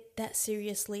to take it that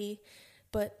seriously.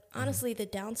 But honestly, the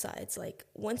downsides, like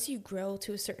once you grow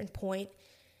to a certain point,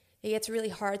 it gets really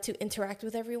hard to interact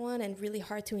with everyone and really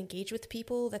hard to engage with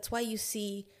people. That's why you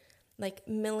see like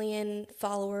million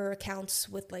follower accounts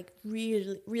with like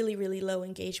really, really, really low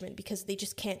engagement because they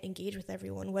just can't engage with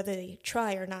everyone, whether they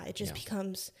try or not. It just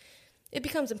becomes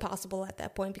impossible at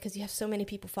that point because you have so many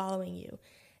people following you.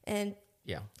 And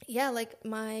yeah, like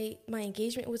my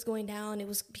engagement was going down. It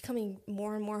was becoming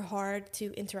more and more hard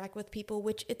to interact with people,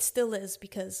 which it still is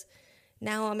because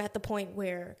now I'm at the point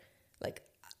where like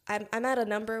I'm at a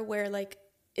number where like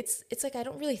it's like I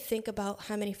don't really think about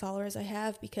how many followers I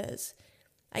have because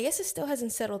I guess it still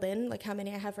hasn't settled in like how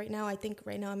many I have right now. I think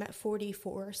right now I'm at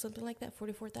 44 or something like that,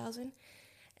 44,000.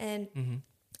 And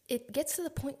it gets to the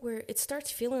point where it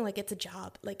starts feeling like it's a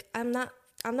job. Like I'm not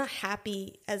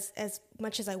happy as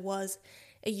much as I was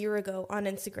a year ago on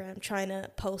Instagram trying to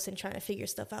post and trying to figure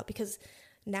stuff out because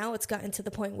now it's gotten to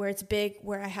the point where it's big,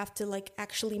 where I have to like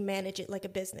actually manage it like a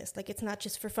business. Like it's not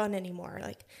just for fun anymore.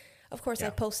 Like, of course I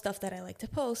post stuff that I like to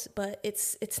post, but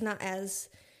it's not as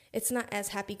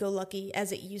happy-go-lucky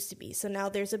as it used to be. So now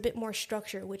there's a bit more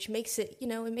structure, which makes it, you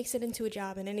know, it makes it into a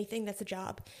job, and anything that's a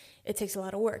job, it takes a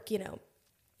lot of work, you know.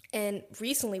 And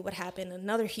recently what happened,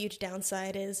 another huge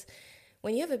downside is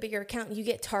when you have a bigger account, you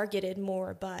get targeted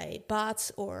more by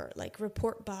bots or like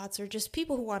report bots or just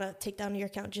people who want to take down your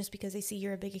account just because they see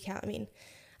you're a big account. I mean,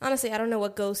 honestly, I don't know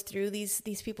what goes through these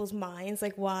people's minds,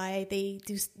 like why they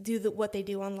do what they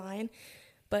do online.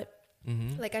 But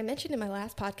like I mentioned in my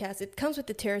last podcast, it comes with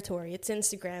the territory. It's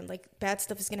Instagram. Like bad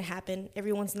stuff is going to happen.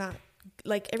 Everyone's not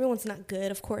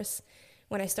good. Of course,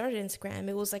 when I started Instagram,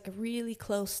 it was like a really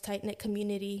close, tight-knit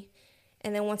community.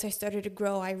 And then once I started to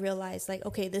grow, I realized like,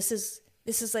 okay, this is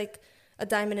like a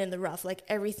diamond in the rough. Like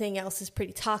everything else is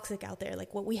pretty toxic out there.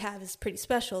 Like what we have is pretty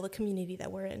special, the community that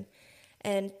we're in.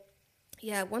 And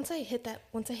yeah, once I hit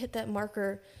that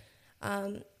marker,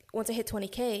 once I hit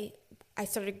 20K,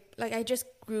 I just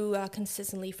grew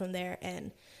consistently from there.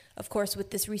 And of course,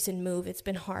 with this recent move, it's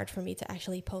been hard for me to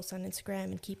actually post on Instagram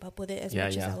and keep up with it as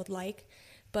much as I would like.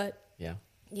 But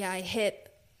yeah, I hit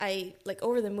I like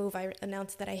over the move, I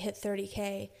announced that I hit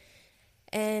 30K.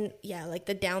 And yeah, like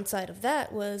the downside of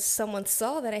that was someone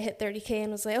saw that I hit 30K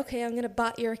and was like, okay, I'm going to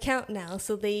bot your account now.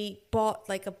 So they bought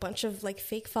like a bunch of like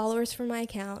fake followers from my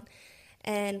account.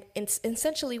 And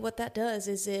essentially what that does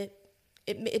is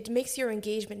it makes your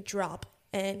engagement drop,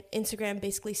 and Instagram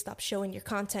basically stops showing your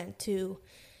content to,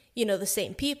 you know, the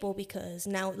same people, because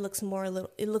now it looks a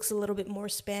little bit more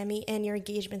spammy and your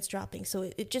engagement's dropping.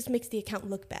 So it just makes the account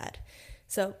look bad.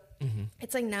 So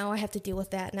it's like now I have to deal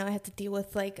with that. Now I have to deal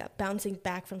with like bouncing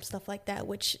back from stuff like that,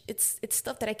 which it's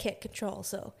stuff that I can't control.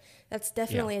 So that's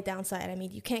definitely a downside. I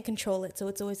mean, you can't control it, so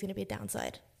it's always going to be a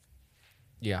downside.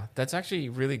 Yeah, that's actually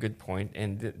a really good point.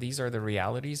 And these are the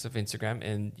realities of Instagram.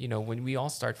 And, you know, when we all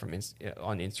start from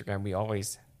on Instagram,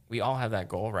 we all have that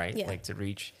goal, right? Yeah. Like to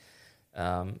reach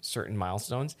certain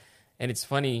milestones. And it's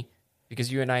funny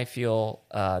because you and I feel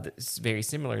very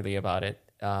similarly about it.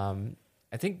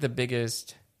 I think the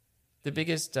biggest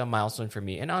milestone for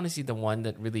me, and honestly, the one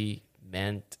that really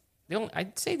meant,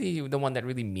 I'd say the one that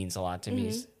really means a lot to me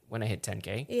is when I hit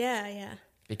 10K. Yeah.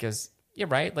 Because yeah,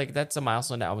 right. Like that's a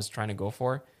milestone that I was trying to go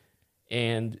for,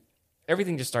 and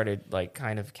everything just started like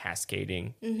kind of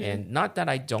cascading. And not that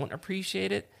I don't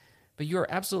appreciate it, but you're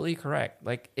absolutely correct.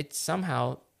 Like it's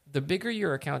somehow the bigger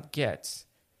your account gets,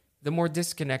 the more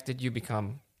disconnected you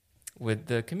become with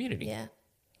the community. Yeah.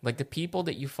 Like the people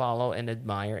that you follow and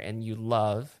admire and you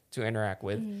love to interact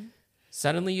with,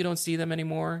 suddenly you don't see them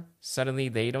anymore. Suddenly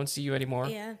they don't see you anymore.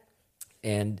 Yeah.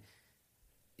 And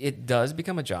it does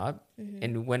become a job.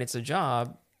 And when it's a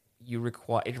job, it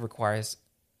requires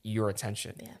your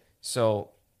attention. Yeah. So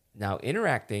now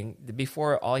interacting,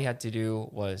 before all you had to do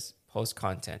was post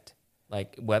content,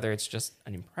 like whether it's just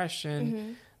an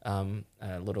impression,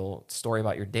 a little story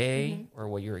about your day or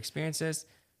what your experience is,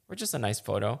 or just a nice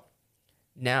photo.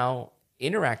 Now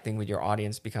interacting with your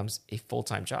audience becomes a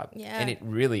full-time job. Yeah. And it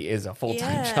really is a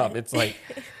full-time job. It's like,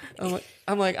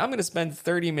 I'm going to spend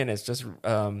 30 minutes just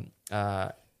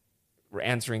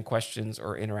answering questions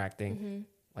or interacting.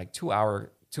 Like 2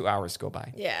 hours go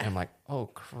by. Yeah. And I'm like, oh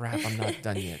crap, I'm not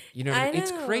done yet. You know what I mean?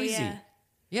 It's crazy.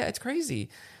 Yeah, it's crazy.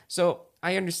 So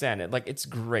I understand it. Like it's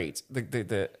great.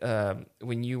 The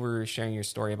when you were sharing your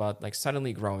story about like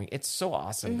suddenly growing, it's so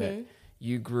awesome that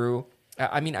you grew.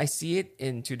 I mean, I see it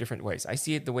in two different ways. I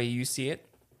see it the way you see it.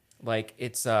 Like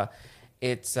it's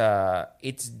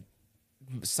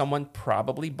someone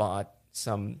probably bought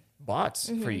some bots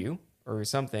for you or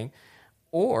something,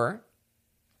 or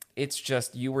it's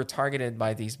just you were targeted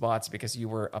by these bots because you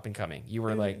were up and coming. You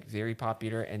were like very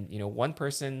popular, and you know one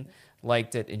person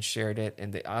liked it and shared it,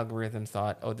 and the algorithm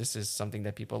thought, oh, this is something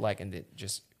that people like, and it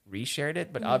just reshared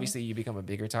it. But obviously you become a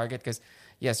bigger target because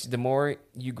yes, the more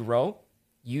you grow,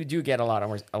 you do get a lot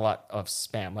of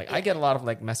spam. Like I get a lot of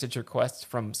like message requests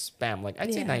from spam. Like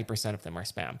I'd say 90% of them are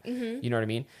spam. You know what I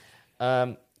mean?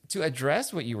 To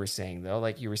address what you were saying though,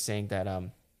 like you were saying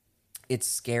that it's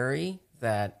scary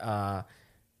that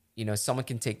you know someone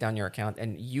can take down your account,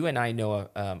 and you and I know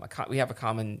we have a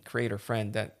common creator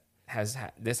friend that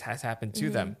this has happened to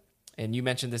them, and you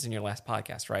mentioned this in your last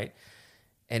podcast, right?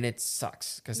 And it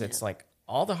sucks because it's like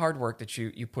all the hard work that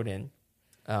you put in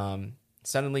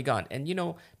suddenly gone. And you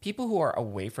know, people who are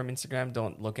away from Instagram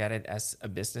don't look at it as a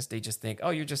business. They just think,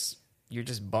 oh, you're just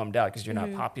bummed out because you're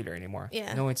not popular anymore.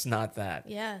 Yeah. No, it's not that.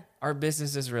 Yeah. Our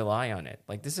businesses rely on it.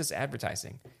 Like this is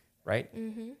advertising, right?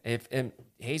 If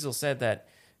Hazel said that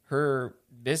her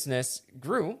business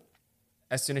grew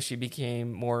as soon as she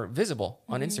became more visible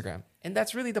on Instagram. And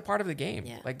that's really the part of the game.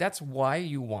 Yeah. Like that's why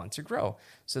you want to grow,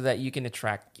 so that you can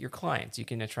attract your clients. You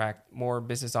can attract more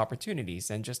business opportunities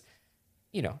and just,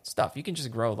 you know, stuff. You can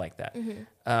just grow like that.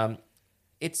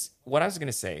 It's what I was going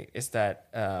to say is that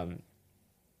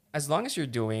as long as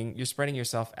you're spreading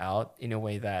yourself out in a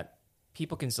way that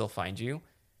people can still find you,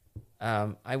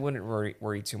 I wouldn't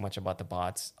worry too much about the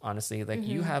bots, honestly. Like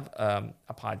you have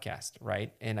a podcast,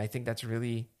 right? And I think that's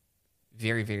really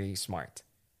very, very smart,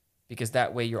 because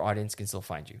that way your audience can still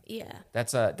find you. Yeah.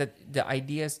 That's the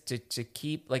idea is to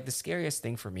keep, like, the scariest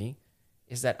thing for me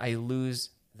is that I lose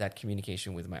that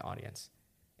communication with my audience.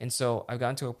 And so I've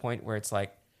gotten to a point where it's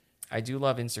like, I do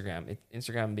love Instagram.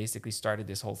 Instagram basically started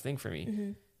this whole thing for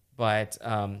me. But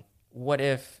what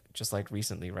if, just like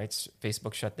recently, right?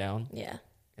 Facebook shut down. Yeah.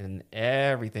 And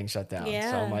everything shut down.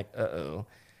 Yeah. So I'm like, uh-oh.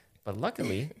 But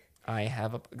luckily,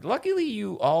 luckily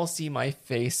you all see my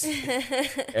face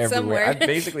everywhere. Somewhere.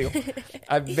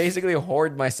 I've basically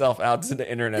hoarded myself out to the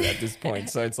internet at this point.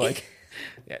 So it's like,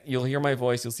 you'll hear my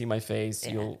voice, you'll see my face,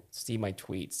 you'll see my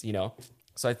tweets, you know?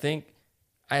 So I think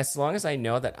as long as I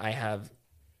know that I have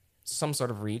some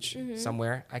sort of reach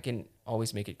somewhere, I can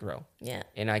always make it grow. Yeah.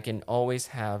 And I can always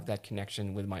have that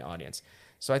connection with my audience.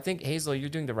 So I think, Hazel, you're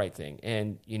doing the right thing.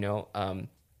 And,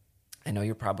 I know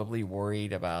you're probably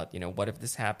worried about, what if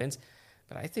this happens?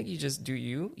 But I think you just do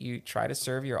you try to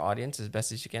serve your audience as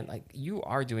best as you can. Like, you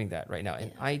are doing that right now.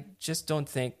 And I just don't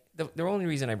think, the only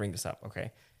reason I bring this up,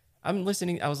 okay, I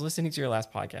was listening to your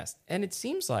last podcast, and it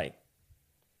seems like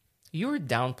you were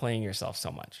downplaying yourself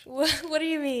so much. What do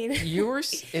you mean?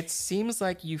 It seems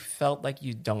like you felt like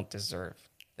you don't deserve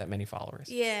that many followers.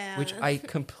 Yeah. Which I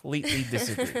completely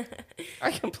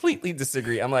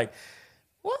disagree. I'm like,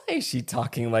 why is she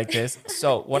talking like this?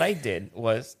 So what I did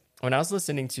was, when I was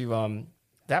listening to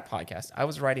that podcast, I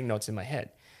was writing notes in my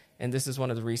head. And this is one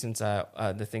of the reasons,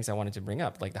 the things I wanted to bring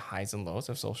up, like the highs and lows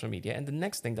of social media. And the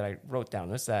next thing that I wrote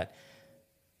down was that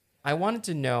I wanted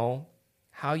to know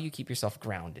how you keep yourself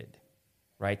grounded,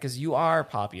 right? Because you are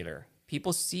popular.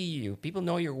 People see you. People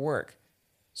know your work.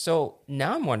 So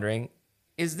now I'm wondering,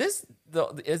 is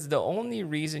the only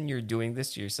reason you're doing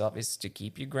this to yourself is to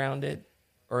keep you grounded?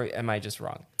 Or am I just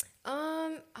wrong?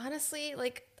 Honestly,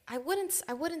 like, I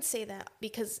wouldn't say that,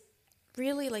 because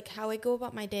really, like, how I go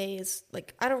about my day is,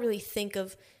 like, I don't really think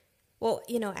of, well,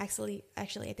 actually, I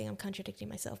think I'm contradicting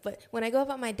myself. But when I go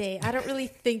about my day, I don't really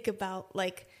think about,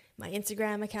 like, my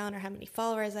Instagram account or how many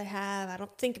followers I have. I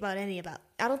don't think about any of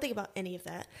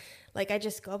that. Like, I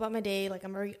just go about my day. Like,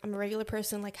 I'm a regular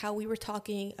person. Like how we were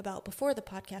talking about before the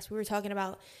podcast, we were talking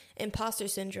about imposter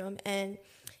syndrome. And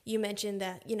you mentioned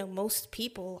that, most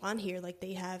people on here, like,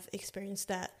 they have experienced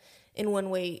that in one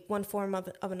way, one form of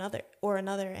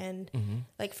another. And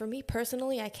like, for me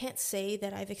personally, I can't say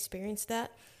that I've experienced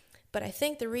that, but I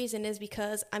think the reason is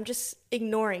because I'm just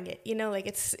ignoring it, like,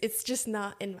 it's just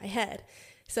not in my head.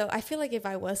 So I feel like if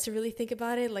I was to really think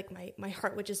about it, like, my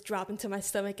heart would just drop into my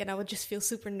stomach, and I would just feel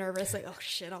super nervous, like, oh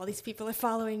shit, all these people are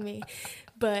following me.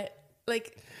 But,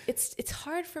 like, it's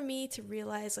hard for me to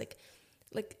realize, like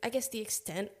I guess the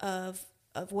extent of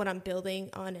what I'm building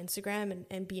on Instagram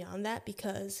and beyond that,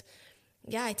 because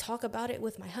I talk about it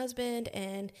with my husband,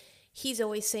 and he's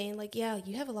always saying, like, yeah,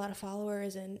 you have a lot of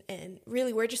followers, and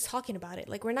really, we're just talking about it.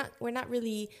 Like, we're not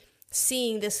really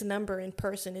seeing this number in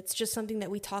person. It's just something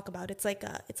that we talk about. It's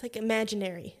like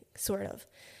imaginary, sort of.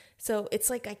 So it's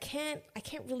like I can't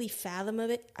really fathom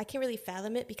it. I can't really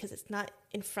fathom it because it's not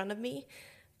in front of me.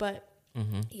 But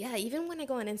yeah, even when I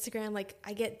go on Instagram, like,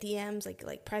 I get DMs,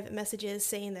 like private messages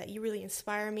saying that you really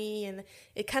inspire me, and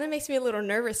it kind of makes me a little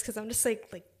nervous, because I'm just like,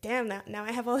 damn, now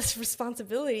I have all this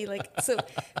responsibility. Like, so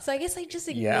I guess I just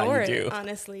ignore it,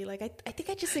 honestly. Like, I think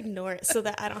I just ignore it so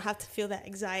that I don't have to feel that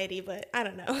anxiety, but I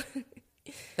don't know.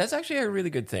 That's actually a really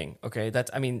good thing. Okay.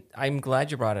 I'm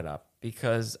glad you brought it up,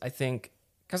 because I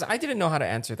didn't know how to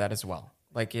answer that as well.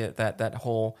 Like, that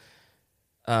whole,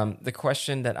 the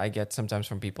question that I get sometimes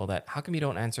from people, that how come you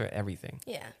don't answer everything?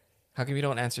 Yeah. How come you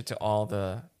don't answer to all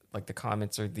the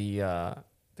comments or the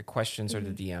questions or the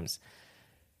DMs?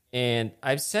 And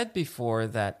I've said before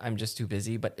that I'm just too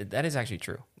busy, but that is actually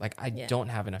true. Like, I don't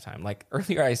have enough time. Like,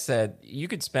 earlier I said you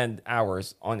could spend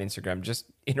hours on Instagram just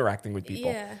interacting with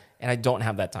people, and I don't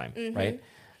have that time, right?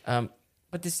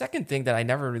 But the second thing that I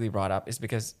never really brought up is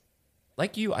because,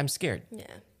 like you, I'm scared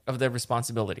of the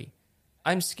responsibility.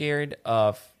 I'm scared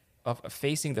of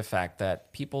facing the fact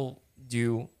that people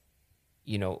do,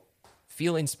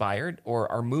 feel inspired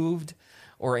or are moved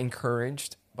or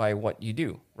encouraged by what you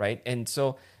do, right? And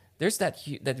so there's that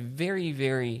very,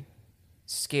 very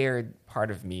scared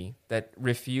part of me that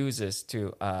refuses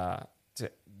to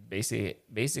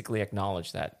basically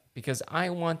acknowledge that, because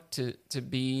I want to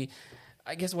be.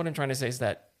 I guess what I'm trying to say is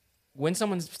that when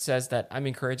someone says that I'm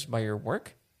encouraged by your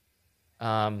work,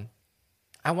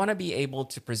 I want to be able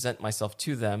to present myself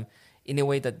to them in a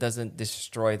way that doesn't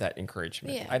destroy that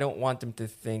encouragement. Yeah. I don't want them to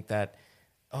think that,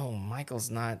 oh,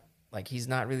 Michael's not, like, he's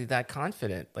not really that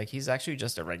confident. Like, he's actually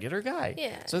just a regular guy.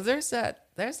 Yeah. So there's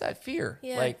that fear.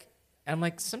 Yeah. Like, and I'm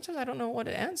like, sometimes I don't know what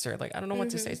to answer. Like, I don't know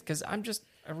what to say, because I'm just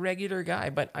a regular guy,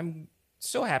 but I'm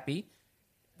so happy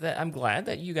that I'm glad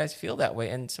that you guys feel that way.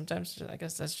 And sometimes I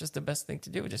guess that's just the best thing to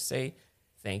do. Just say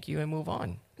thank you and move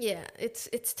on. Yeah.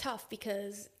 It's tough,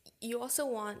 because you also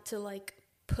want to, like,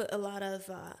 put a lot of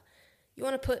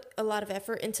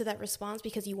effort into that response,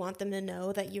 because you want them to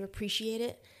know that you appreciate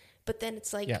it. But then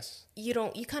it's like,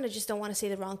 you kind of just don't want to say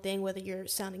the wrong thing, whether you're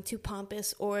sounding too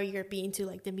pompous or you're being too,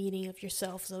 like, demeaning of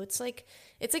yourself. So it's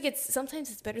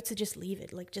sometimes it's better to just leave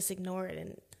it, like, just ignore it.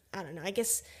 And I don't know, I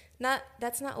guess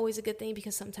that's not always a good thing,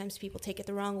 because sometimes people take it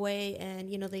the wrong way,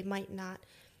 and, they might not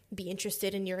be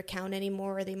interested in your account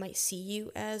anymore, or they might see you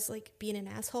as, like, being an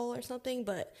asshole or something.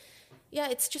 But yeah,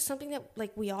 it's just something that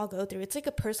like we all go through. It's like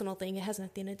a personal thing. It has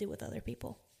nothing to do with other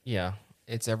people. Yeah.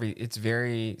 It's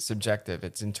very subjective.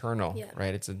 It's internal, Yeah.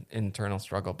 right? It's an internal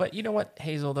struggle. But you know what,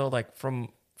 Hazel, though, like from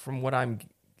what I'm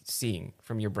seeing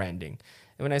from your branding,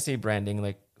 and when I say branding,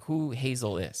 like who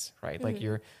Hazel is, right? Like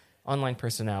your online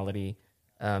personality,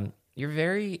 you're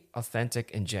very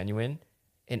authentic and genuine.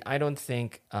 And I don't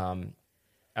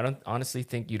honestly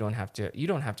think you don't have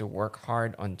to work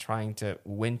hard on trying to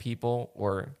win people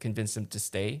or convince them to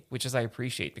stay, which is I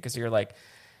appreciate, because you're like,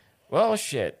 well,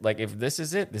 shit, like if this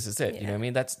is it, this is it. You know what I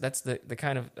mean? That's the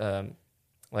kind of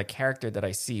like character that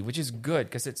I see, which is good,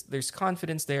 because there's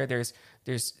confidence there, there's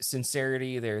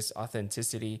sincerity, there's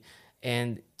authenticity.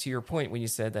 And to your point, when you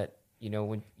said that, you know,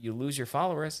 when you lose your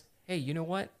followers, hey, you know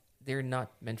what? They're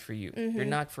not meant for you. They're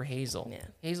not for Hazel. Yeah.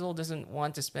 Hazel doesn't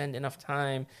want to spend enough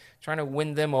time trying to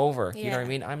win them over. You know what I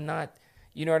mean? I'm not,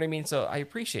 you know what I mean? So I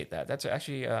appreciate that. That's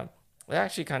actually, that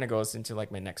actually kind of goes into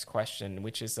like my next question,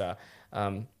 which is,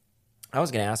 I was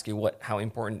going to ask you how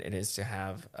important it is to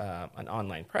have an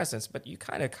online presence, but you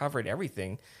kind of covered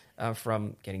everything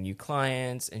from getting new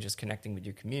clients and just connecting with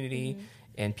your community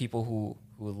and people who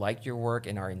like your work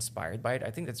and are inspired by it.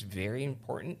 I think that's very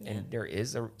important, and there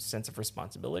is a sense of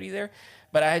responsibility there.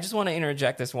 But I just want to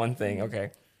interject this one thing,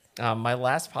 okay? My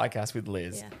last podcast with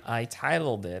Liz, I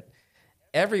titled it,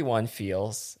 Everyone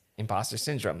Feels Imposter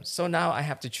Syndrome. So now I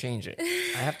have to change it.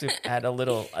 I have to add a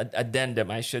little addendum,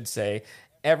 I should say.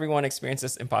 Everyone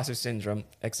experiences imposter syndrome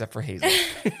except for Hazel.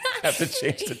 I have to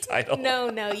change the title.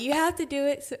 No, you have to do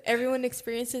it. So everyone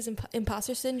experiences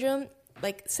imposter syndrome,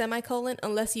 like semicolon,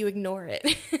 unless you ignore it.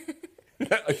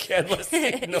 Okay, unless you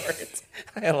ignore it.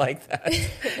 I like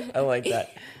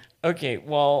that. Okay,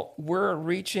 well, we're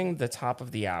reaching the top of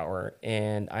the hour,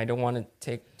 and I don't want to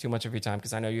take too much of your time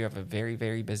because I know you have a very,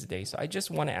 very busy day. So I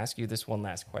just want to ask you this one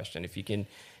last question. If you can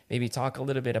maybe talk a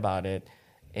little bit about it.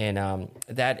 And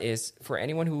that is for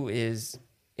anyone who is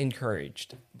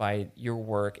encouraged by your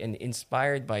work and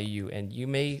inspired by you. And you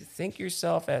may think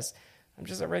yourself as, I'm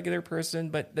just a regular person,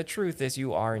 but the truth is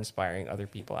you are inspiring other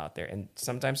people out there. And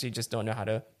sometimes you just don't know how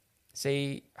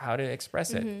to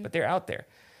express it, but they're out there.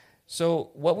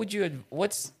 So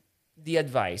what's the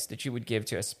advice that you would give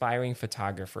to aspiring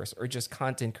photographers or just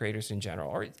content creators in general,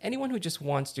 or anyone who just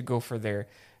wants to go for their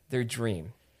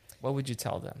dream? What would you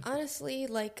tell them? Honestly,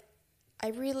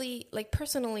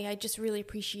 personally, I just really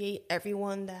appreciate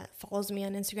everyone that follows me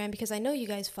on Instagram, because I know you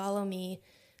guys follow me,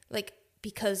 like,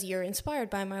 because you're inspired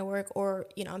by my work, or,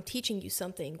 you know, I'm teaching you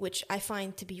something, which I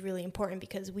find to be really important,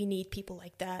 because we need people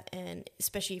like that. And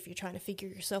especially if you're trying to figure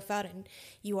yourself out and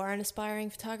you are an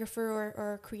aspiring photographer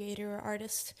or creator or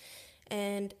artist.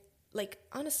 And like,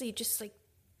 honestly, just like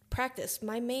practice.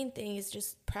 My main thing is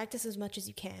just practice as much as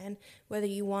you can, whether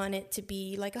you want it to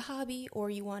be like a hobby or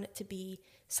you want it to be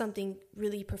something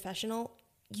really professional.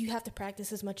 You have to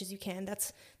practice as much as you can.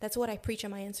 That's what I preach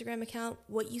on my Instagram account.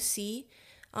 What you see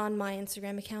on my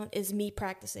Instagram account is me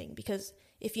practicing, because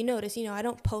if you notice, you know, I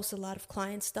don't post a lot of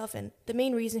client stuff, and the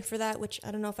main reason for that, which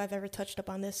I don't know if I've ever touched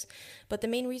upon this, but the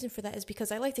main reason for that is because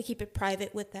I like to keep it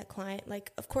private with that client.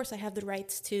 Like, of course I have the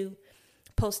rights to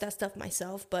post that stuff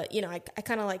myself, but you know, I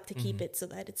kind of like to keep it so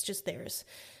that it's just theirs.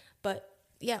 But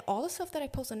yeah, all the stuff that I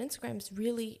post on Instagram is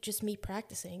really just me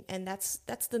practicing, and that's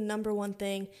the number one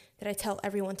thing that I tell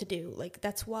everyone to do. Like,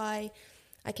 that's why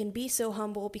I can be so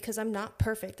humble, because I'm not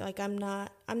perfect. Like, I'm not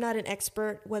an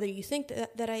expert, whether you think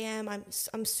that I am.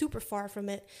 I'm super far from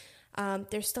it.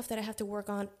 There's stuff that I have to work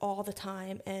on all the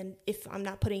time, and if I'm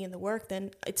not putting in the work,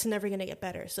 then it's never going to get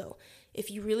better. So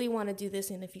if you really want to do this,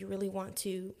 and if you really want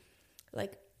to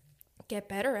like get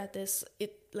better at this,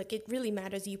 it really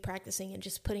matters you practicing and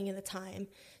just putting in the time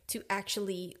to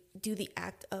actually do the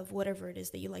act of whatever it is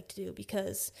that you like to do.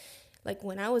 Because like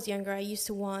when I was younger, I used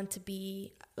to want to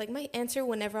be like, my answer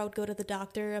whenever I would go to the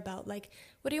doctor about like,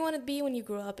 what do you want to be when you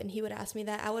grow up? And he would ask me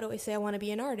that, I would always say I want to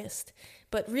be an artist.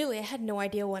 But really, I had no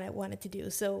idea what I wanted to do.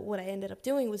 So what I ended up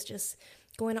doing was just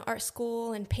going to art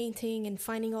school and painting and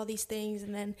finding all these things.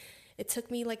 And then it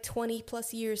took me like 20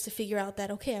 plus years to figure out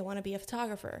that, okay, I want to be a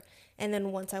photographer. And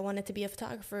then once I wanted to be a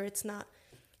photographer, it's not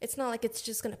like it's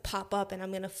just going to pop up and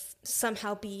I'm going to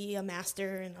somehow be a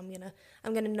master and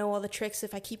I'm going to know all the tricks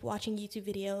if I keep watching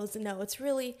YouTube videos. No, it's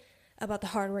really about the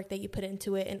hard work that you put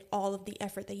into it and all of the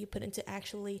effort that you put into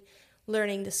actually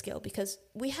learning the skill, because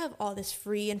we have all this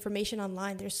free information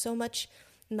online. There's so much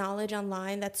knowledge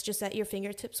online that's just at your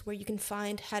fingertips, where you can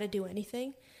find how to do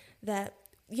anything, that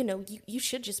you know, you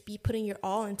should just be putting your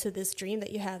all into this dream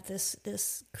that you have,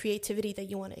 this creativity that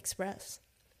you want to express.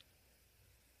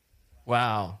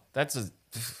 Wow. That's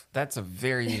a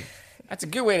very That's a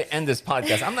good way to end this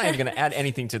podcast. I'm not even going to add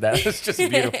anything to that. It's just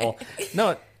beautiful.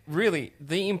 No, really,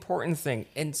 the important thing,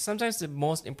 and sometimes the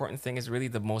most important thing is really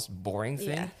the most boring thing.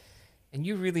 Yeah. And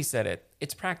you really said it.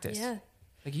 It's practice. Yeah.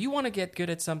 Like, you want to get good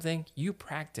at something, you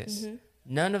practice.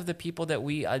 None of the people that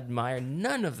we admire,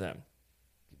 none of them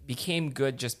became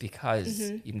good just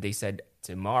because they said,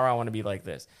 tomorrow I want to be like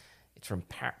this. It's from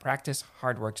practice,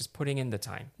 hard work, just putting in the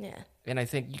time. Yeah. And I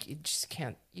think you just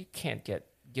can't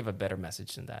give a better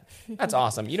message than that. That's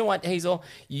awesome. You know what, Hazel?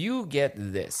 You get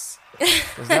this.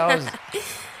 'Cause that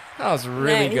was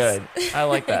really Nice. good. I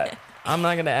like that. I'm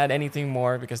not going to add anything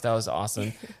more because that was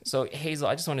awesome. So, Hazel,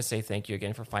 I just want to say thank you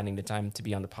again for finding the time to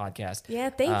be on the podcast.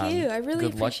 Yeah, thank you. I really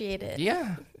good luck. appreciate it.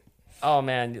 Yeah. Oh,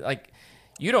 man. Like,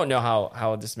 you don't know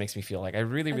how this makes me feel. Like, I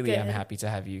really, really am Good. happy to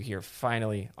have you here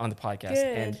finally on the podcast.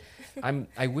 Good. And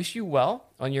I wish you well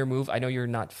on your move. I know you're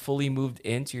not fully moved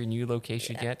into your new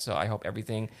location yet, so I hope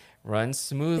everything runs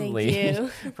smoothly you.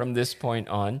 from this point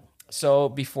on. So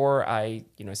before I,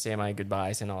 say my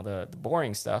goodbyes and all the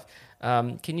boring stuff,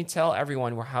 can you tell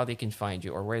everyone how they can find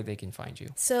you or where they can find you?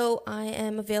 So I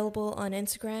am available on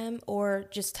Instagram, or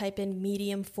just type in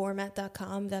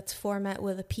mediumformat.com. That's format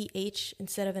with a PH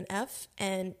instead of an F.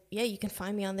 And yeah, you can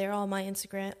find me on there. All my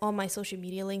Instagram, all my social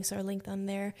media links are linked on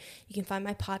there. You can find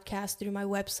my podcast through my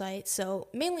website. So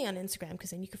mainly on Instagram,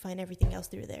 because then you can find everything else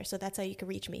through there. So that's how you can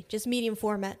reach me. Just medium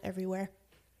format everywhere.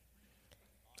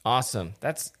 Awesome.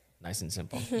 That's nice and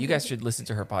simple. You guys should listen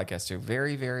to her podcast too.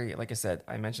 Very, very, like I said,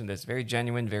 I mentioned this, very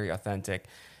genuine, very authentic,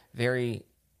 very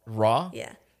raw.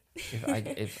 Yeah.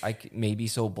 If I may be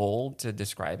so bold to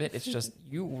describe it, it's just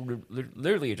you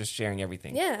literally are just sharing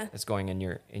everything that's going in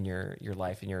your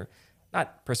life, in your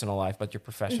not personal life, but your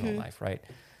professional life, right?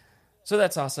 So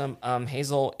that's awesome.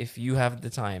 Hazel, if you have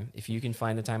the time, if you can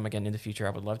find the time again in the future,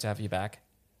 I would love to have you back.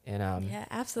 And Yeah,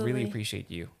 absolutely. really appreciate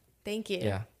you. Thank you.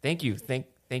 Yeah. Thank you. Thank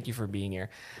you for being here.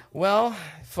 Well,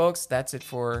 folks, that's it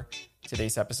for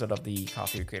today's episode of the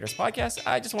Coffee with Creators podcast.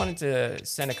 I just wanted to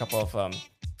send a couple of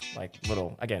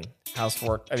little, again,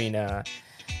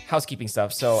 housekeeping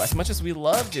stuff. So as much as we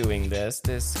love doing this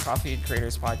Coffee with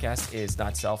Creators podcast is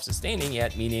not self-sustaining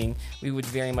yet, meaning we would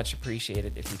very much appreciate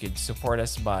it if you could support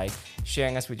us by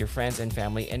sharing us with your friends and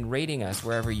family and rating us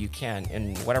wherever you can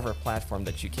in whatever platform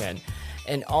that you can.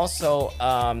 And also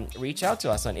reach out to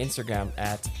us on Instagram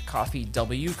at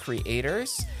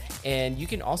CoffeeWCreators. And you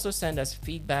can also send us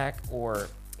feedback or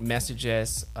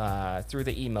messages through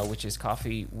the email, which is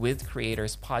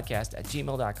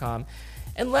coffeewithcreatorspodcast@gmail.com.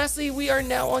 And lastly, we are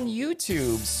now on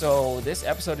YouTube. So this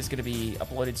episode is going to be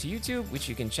uploaded to YouTube, which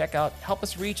you can check out. Help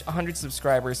us reach 100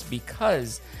 subscribers,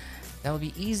 because that will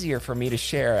be easier for me to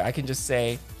share. I can just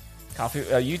say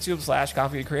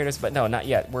YouTube/Coffee with Creators, but no, not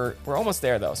yet. We're almost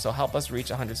there though. So help us reach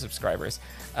 100 subscribers.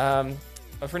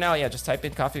 But for now, just type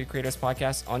in Coffee with Creators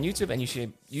podcast on YouTube, and you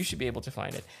should be able to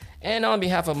find it. And on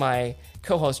behalf of my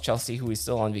co-host Chelsea, who is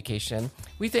still on vacation,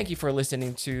 we thank you for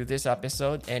listening to this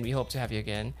episode, and we hope to have you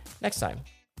again next time.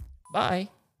 Bye.